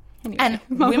 Anyway. And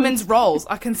women's roles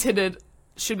are considered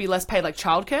should be less paid, like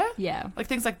childcare. Yeah. Like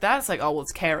things like that. It's like, oh, well,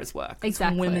 it's carers' work.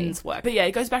 Exactly. It's women's work. But yeah,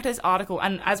 it goes back to this article.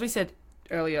 And as we said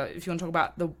earlier, if you want to talk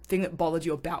about the thing that bothered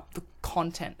you about the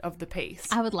content of the piece.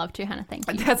 I would love to, Hannah. Thank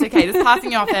you. That's okay. Just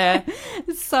passing you off there.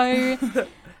 So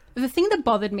the thing that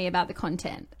bothered me about the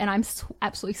content, and I'm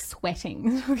absolutely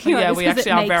sweating. Yeah, we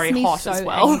actually are very hot as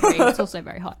well. Angry, it's also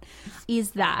very hot.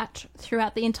 Is that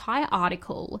throughout the entire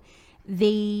article,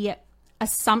 the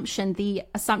assumption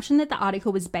that the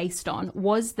article was based on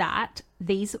was that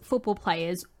these football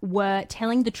players were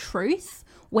telling the truth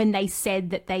when they said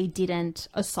that they didn't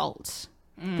assault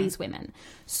these women.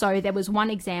 So there was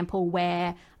one example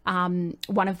where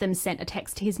one of them sent a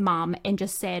text to his mum and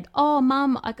just said, "Oh,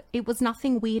 mum, it was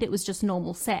nothing weird. It was just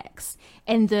normal sex."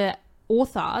 And the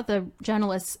author, the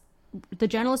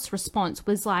journalist's response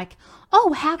was like,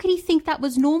 "Oh, how could he think that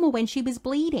was normal when she was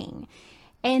bleeding?"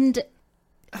 And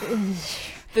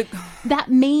that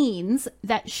means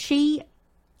that she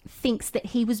thinks that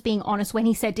he was being honest when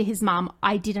he said to his mum,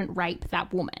 "I didn't rape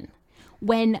that woman."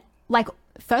 When, like,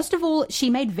 first of all, she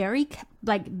made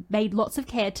lots of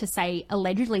care to say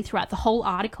allegedly throughout the whole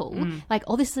article, like,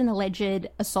 "Oh, this is an alleged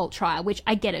assault trial," which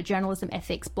I get it, journalism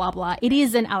ethics, blah, blah. It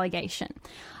is an allegation.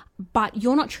 But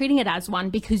you're not treating it as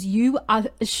one because you are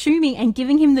assuming and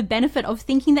giving him the benefit of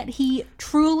thinking that he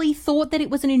truly thought that it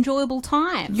was an enjoyable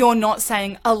time. You're not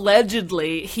saying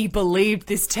allegedly he believed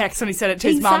this text when he said it to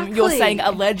his mum. You're saying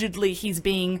allegedly he's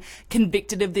being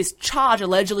convicted of this charge.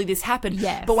 Allegedly this happened.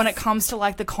 Yes. But when it comes to,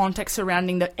 like, the context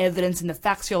surrounding the evidence and the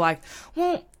facts, you're like,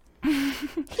 well...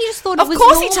 He just thought it was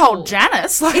normal. Of course he told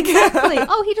Janice. Like, exactly.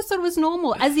 Oh, he just thought it was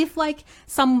normal. As if, like,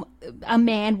 a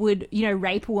man would,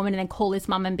 rape a woman and then call his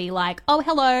mum and be like, "Oh,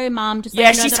 hello, mum." Just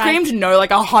yeah, she screamed no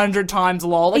like 100 times,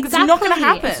 lol. Like, exactly. It's not going to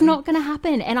happen. It's not going to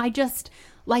happen. And I just,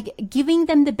 like, giving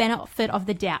them the benefit of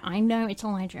the doubt. I know it's a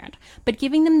legend, but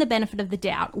giving them the benefit of the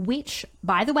doubt, which,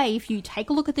 by the way, if you take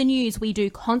a look at the news, we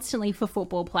do constantly for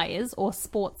football players or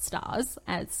sports stars,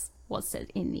 as was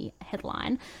said in the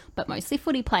headline, but mostly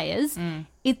footy players,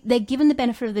 they're given the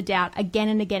benefit of the doubt again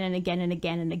and again and again and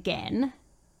again and again.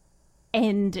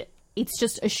 And it's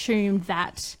just assumed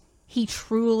that he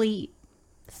truly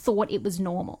thought it was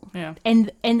normal. Yeah.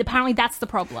 And apparently that's the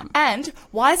problem. And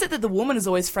why is it that the woman is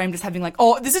always framed as having, like,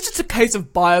 oh, this is just a case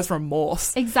of buyer's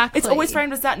remorse? Exactly. It's always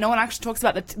framed as that. No one actually talks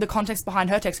about the context behind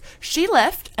her text. She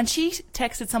left and she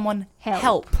texted someone,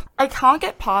 help. I can't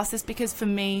get past this because for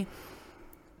me,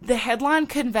 the headline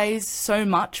conveys so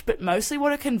much, but mostly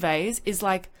what it conveys is,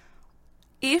 like,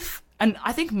 and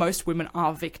I think most women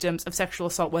are victims of sexual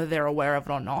assault, whether they're aware of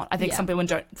it or not. I think some women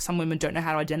don't know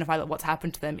how to identify that what's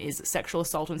happened to them is sexual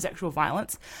assault and sexual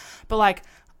violence. But, like,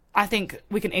 I think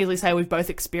we can easily say we've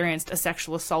both experienced a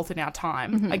sexual assault in our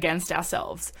time against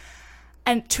ourselves.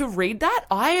 And to read that,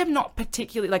 I am not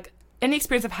particularly, like, any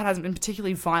experience I've had hasn't been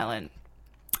particularly violent.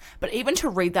 But even to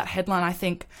read that headline, I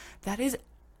think that is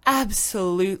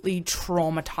absolutely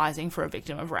traumatizing for a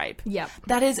victim of rape. Yeah,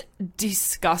 that is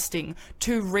disgusting.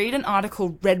 To read an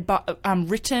article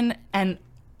written and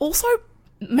also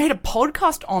made a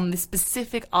podcast on this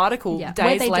specific article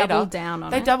days later. Doubled down on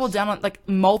they doubled down on, like,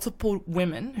 multiple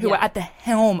women who are at the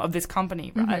helm of this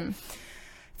company, right?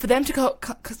 For them to go,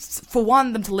 for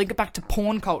one, them to link it back to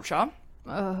porn culture.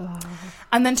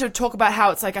 And then to talk about how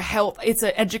it's like it's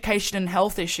an education and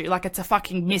health issue, like it's a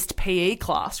fucking missed PE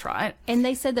class, right? And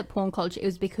they said that porn culture, it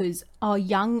was because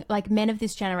young, like, men of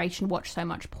this generation watch so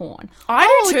much porn.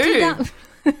 I do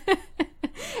too.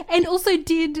 And also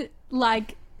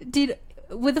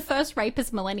were the first rapists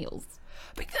millennials?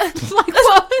 Like,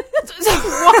 what?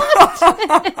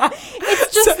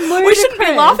 It's just ludicrous. We shouldn't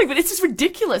be laughing, but it's just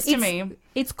ridiculous to me.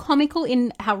 It's comical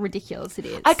in how ridiculous it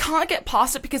is. I can't get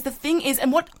past it because the thing is,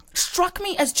 and what struck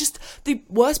me as just the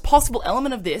worst possible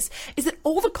element of this is that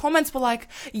all the comments were like,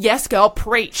 "Yes, girl,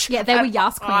 preach." Yeah, they were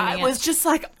yas queening it. I was just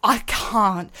like, I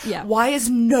can't. Yeah. Why is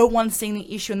no one seeing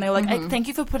the issue? And they were like, hey, "Thank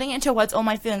you for putting into words all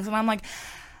my feelings." And I'm like,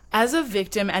 as a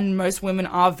victim, and most women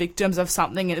are victims of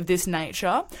something of this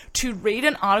nature, to read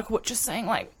an article just saying,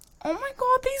 like, "Oh my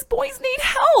God, these boys need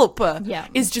help,"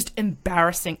 is just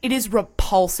embarrassing. It is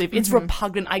repulsive. It's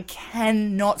repugnant. I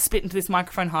cannot spit into this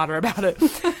microphone harder about it.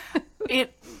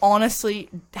 It honestly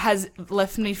has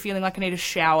left me feeling like I need a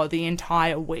shower the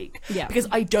entire week. Yeah. Because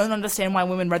I don't understand why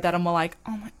women read that and were like,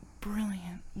 "Oh my,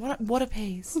 brilliant. What a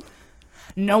piece."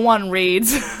 No one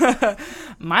reads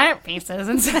my pieces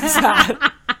and says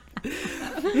that.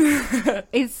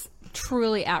 It's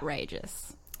truly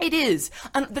outrageous. It is.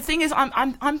 And the thing is,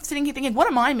 I'm sitting here thinking, what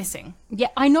am I missing? Yeah,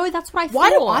 I know, that's what I thought. Why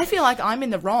do I feel like I'm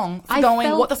in the wrong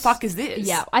for what the fuck is this?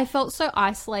 Yeah, I felt so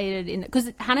isolated in it.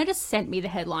 Because Hannah just sent me the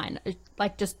headline,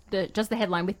 like just the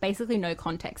headline with basically no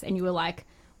context. And you were like,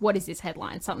 "What is this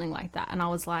headline?" Something like that. And I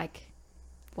was like,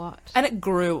 What? And it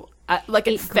grew, like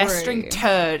a festering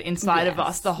turd inside of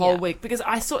us the whole week. Because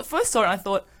I first saw it and I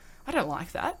thought, I don't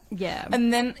like that. Yeah.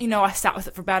 And then, I sat with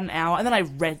it for about an hour and then I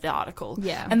read the article.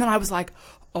 Yeah. And then I was like,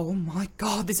 oh my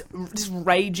God, this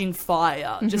raging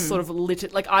fire just sort of lit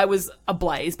it. Like, I was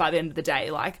ablaze by the end of the day.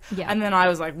 And then I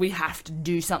was like, we have to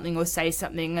do something or say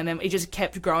something. And then it just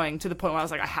kept growing to the point where I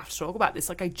was like, I have to talk about this.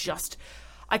 Like, I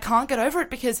can't get over it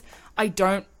because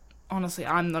honestly,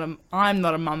 I'm not a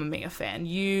MamaMia fan.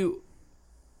 You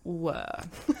were.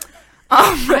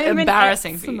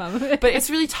 Embarrassing for you. But it's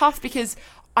really tough because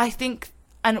I think,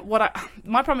 and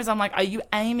my problem is I'm like, are you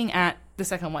aiming at the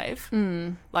second wave?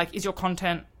 Like, is your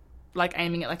content like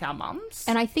aiming at like our mums?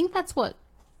 And I think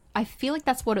I feel like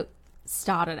that's what it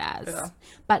started as. Yeah.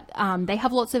 But they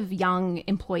have lots of young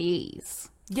employees.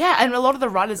 Yeah, and a lot of the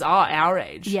writers are our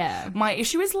age. Yeah. My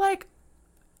issue is like,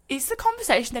 is the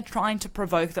conversation they're trying to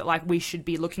provoke that like we should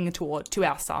be looking to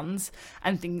our sons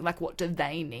and thinking like, what do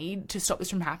they need to stop this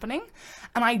from happening?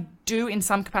 And I do in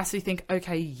some capacity think,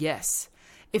 okay, yes,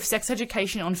 if sex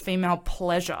education on female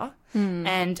pleasure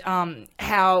and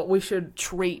how we should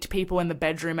treat people in the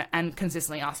bedroom and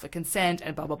consistently ask for consent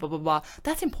and blah, blah, blah, blah, blah,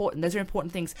 that's important. Those are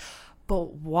important things.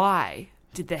 But why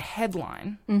did the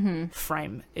headline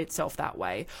frame itself that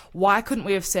way? Why couldn't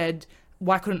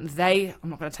they, I'm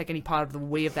not going to take any part of the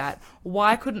we of that,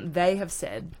 why couldn't they have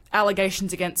said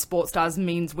allegations against sports stars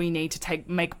means we need to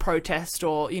make protest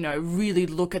or, really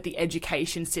look at the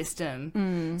education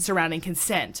system surrounding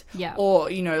consent? Yeah.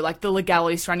 Or, like the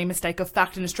legality surrounding mistake of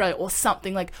fact in Australia or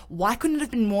something. Like, why couldn't it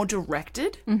have been more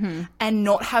directed and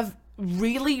not have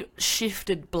really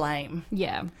shifted blame?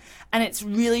 Yeah. And it's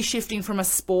really shifting from a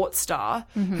sports star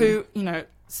who,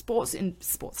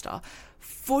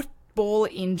 football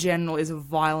in general is a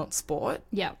violent sport.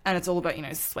 Yeah. And it's all about,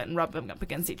 sweat and rubbing up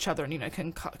against each other and,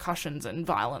 concussions and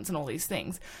violence and all these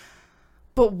things.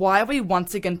 But why are we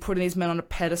once again putting these men on a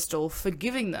pedestal,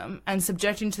 forgiving them and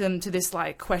subjecting them to this,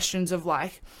 like, questions of,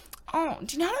 like, oh,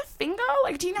 do you know how to finger?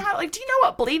 Like, do you know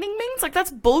what bleeding means? Like,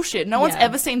 that's bullshit. No one's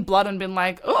ever seen blood and been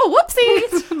like, oh,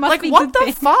 whoopsie. Like, what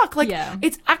the fuck? Like,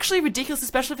 it's actually ridiculous,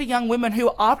 especially for young women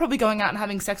who are probably going out and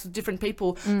having sex with different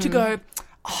people to go,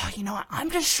 oh, I'm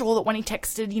just sure that when he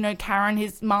texted, Karen,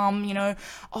 his mum,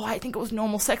 I think it was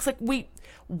normal sex. Like,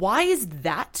 why is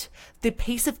that the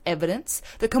piece of evidence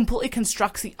that completely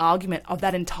constructs the argument of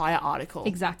that entire article?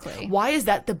 Exactly. Why is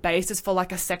that the basis for,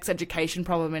 like, a sex education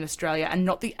problem in Australia and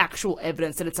not the actual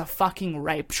evidence that it's a fucking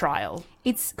rape trial?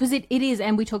 It's because it is,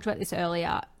 and we talked about this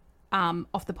earlier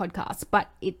off the podcast, but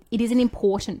it is an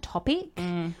important topic.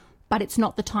 But it's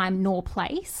not the time nor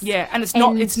place. Yeah, and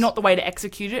it's not the way to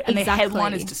execute it, and the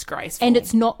headline is disgraceful. And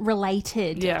it's not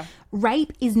related. Yeah.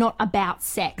 Rape is not about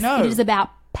sex. No. It is about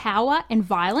power and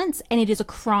violence, and it is a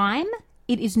crime.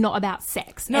 It is not about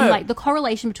sex. No. And, like, the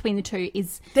correlation between the two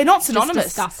is they're not synonymous.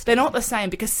 Disgusting. They're not the same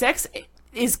because sex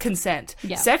is consent.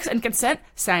 Yeah. Sex and consent,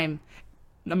 same.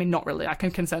 I mean, not really. I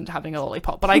can consent to having a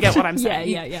lollipop, but I get what I'm saying.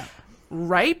 Yeah.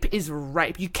 Rape is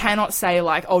rape. You cannot say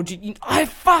like, oh,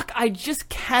 I just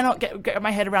cannot get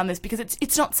my head around this because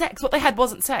it's not sex. What they had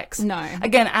wasn't sex. No.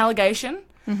 Again, allegation,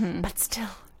 but still.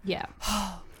 Yeah.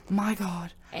 Oh, my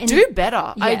God. And do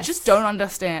better. Yes. I just don't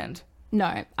understand.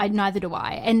 No, neither do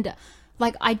I. And,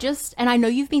 like, and I know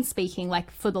you've been speaking,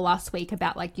 like, for the last week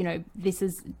about, like, this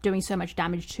is doing so much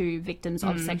damage to victims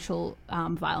of sexual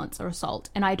violence or assault.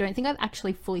 And I don't think I've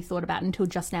actually fully thought about it until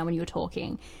just now when you were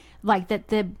talking. Like, that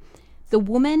the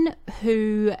woman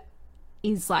who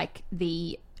is, like,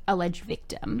 the alleged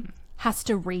victim has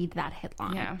to read that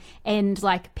headline. Yeah. And,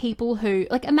 like, people who,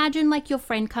 like, imagine, like, your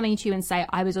friend coming to you and say,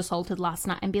 I was assaulted last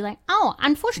night, and be like, oh,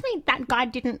 unfortunately, that guy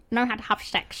didn't know how to have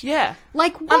sex. Yeah.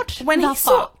 Like, what the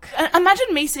fuck?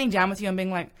 Imagine me sitting down with you and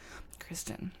being like,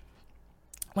 Kristen,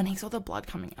 when he saw the blood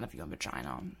coming out of your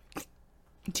vagina,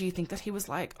 do you think that he was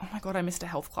like, oh my God, I missed a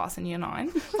health class in year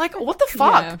 9? Like, what the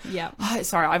fuck? Yeah. Oh,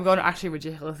 sorry, I've gone actually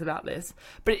ridiculous about this.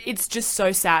 But it's just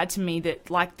so sad to me that,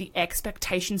 like, the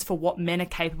expectations for what men are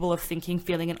capable of thinking,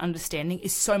 feeling, and understanding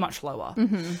is so much lower.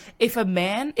 If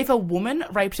a woman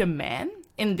raped a man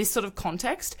in this sort of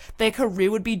context, their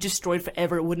career would be destroyed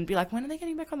forever. It wouldn't be like, when are they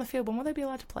getting back on the field? When will they be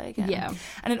allowed to play again? Yeah.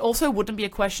 And it also wouldn't be a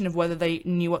question of whether they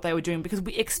knew what they were doing because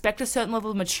we expect a certain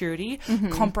level of maturity,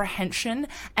 comprehension,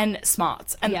 and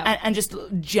smarts, and just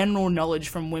general knowledge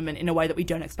from women in a way that we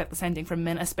don't expect the same thing from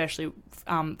men, especially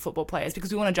football players,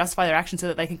 because we want to justify their actions so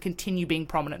that they can continue being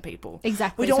prominent people.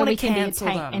 Exactly. We don't so want we to can cancel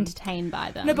be them. entertained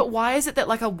by them. No, but why is it that,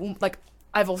 like,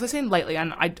 I've also seen lately,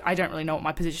 and I don't really know what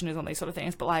my position is on these sort of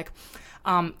things, but like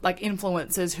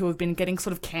influencers who have been getting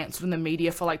sort of cancelled in the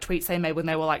media for like tweets they made when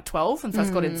they were like 12 and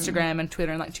first got Instagram and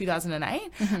Twitter in like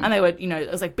 2008, and they were, you know,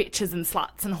 it was like bitches and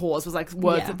sluts and whores was like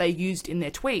words that they used in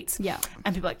their tweets,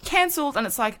 and people like cancelled, and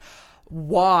it's like,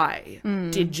 why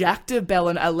did Jack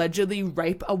DeBellin allegedly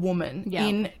rape a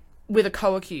woman with a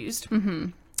co-accused,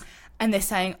 and they're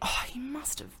saying, oh, he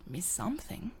must have missed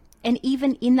something. And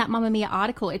even in that MamaMia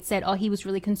article, it said, oh, he was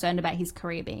really concerned about his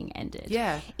career being ended.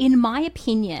 Yeah. In my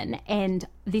opinion, and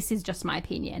this is just my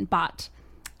opinion, but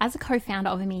as a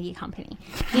co-founder of a media company,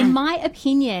 in my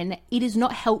opinion, it is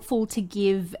not helpful to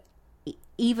give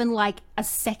even like a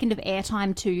second of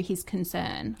airtime to his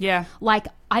concern. Yeah. Like,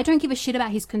 I don't give a shit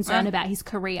about his concern about his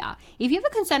career. If you have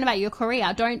a concern about your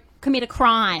career, don't commit a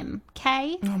crime,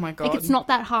 okay? Oh my God. Like, it's not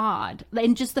that hard.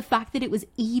 And just the fact that it was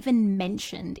even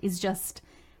mentioned is just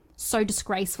so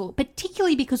disgraceful,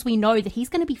 particularly because we know that he's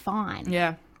going to be fine.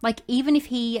 Yeah. Like, even if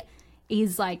he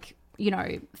is, like, you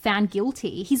know, found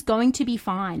guilty, he's going to be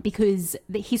fine because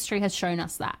the history has shown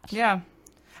us that. Yeah.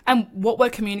 And what we're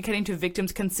communicating to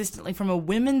victims consistently from a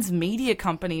women's media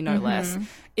company, no less,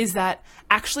 is that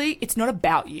actually it's not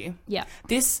about you. Yeah.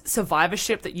 This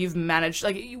survivorship that you've managed,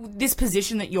 like this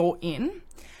position that you're in,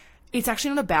 it's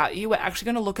actually not about you. We're actually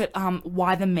going to look at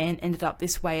why the man ended up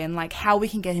this way and like how we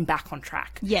can get him back on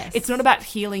track. Yes. It's not about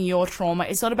healing your trauma.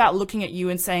 It's not about looking at you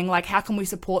and saying like, how can we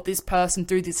support this person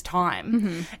through this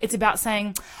time? It's about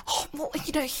saying, oh, well,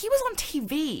 you know, he was on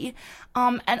TV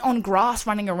and on grass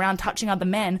running around touching other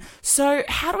men. So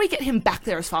how do we get him back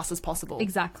there as fast as possible?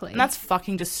 Exactly. And that's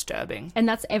fucking disturbing. And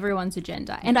that's everyone's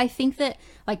agenda. And I think that,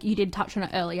 like, you did touch on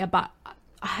it earlier, but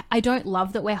I don't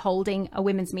love that we're holding a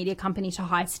women's media company to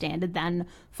higher standard than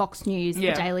Fox News,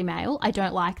 the Daily Mail. I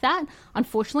don't like that.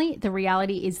 Unfortunately, the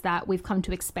reality is that we've come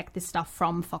to expect this stuff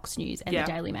from Fox News and the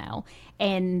Daily Mail.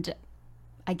 And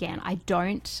again, I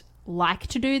don't like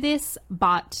to do this,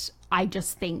 but I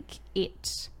just think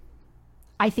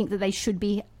I think that they should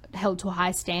be held to a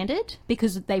high standard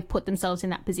because they've put themselves in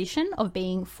that position of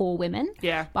being for women,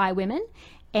 by women.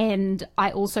 And I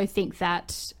also think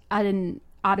that an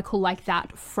article like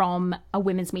that from a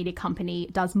women's media company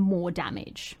does more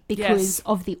damage because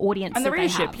of the audience and the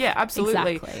readership. They have. Yeah,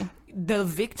 absolutely. Exactly. The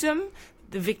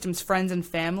victim's friends and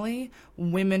family,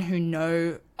 women who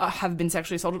know have been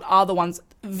sexually assaulted are the ones.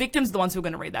 Victims are the ones who are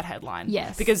going to read that headline.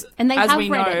 Yes, because and they as have we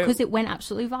read know, it because it went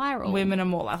absolutely viral. Women are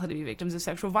more likely to be victims of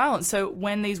sexual violence. So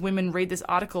when these women read this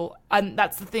article, and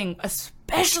that's the thing,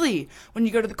 especially when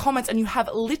you go to the comments and you have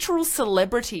literal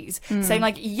celebrities saying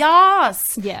like,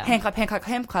 yes, hand clap, hand clap,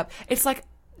 hand clap. It's like,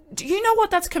 do you know what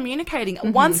that's communicating?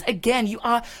 Once again, you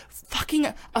are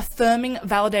fucking affirming,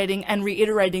 validating, and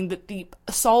reiterating that the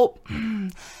sole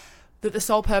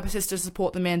purpose is to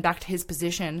support the man back to his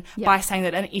position by saying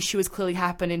that an issue has clearly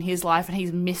happened in his life and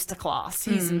he's missed a class.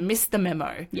 He's missed the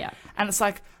memo. Yeah. And it's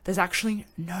like, there's actually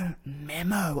no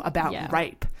memo about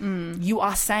rape. You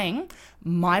are saying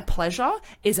my pleasure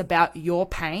is about your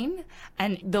pain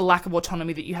and the lack of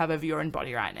autonomy that you have over your own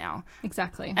body right now.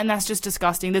 Exactly. And that's just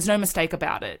disgusting. There's no mistake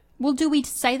about it. Well, do we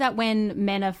say that when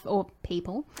men or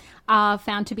people are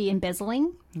found to be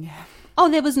embezzling? Yeah. Oh,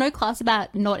 there was no class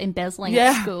about not embezzling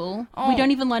at school. Oh. We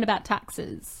don't even learn about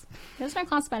taxes. There's no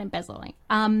class about embezzling.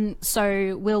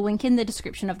 So we'll link in the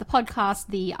description of the podcast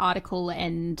the article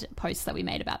and posts that we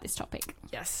made about this topic.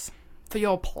 Yes. For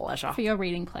your pleasure. For your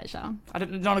reading pleasure.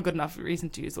 Not a good enough reason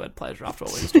to use the word pleasure after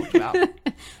all we just talked about.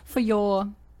 For your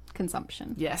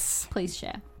consumption. Yes. Please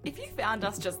share. If you found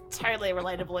us just totally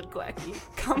relatable and quirky,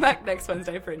 come back next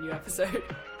Wednesday for a new episode.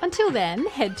 Until then,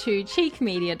 head to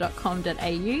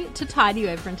cheekmedia.com.au to tide you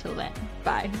over until then.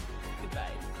 Bye.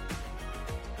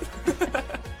 Goodbye.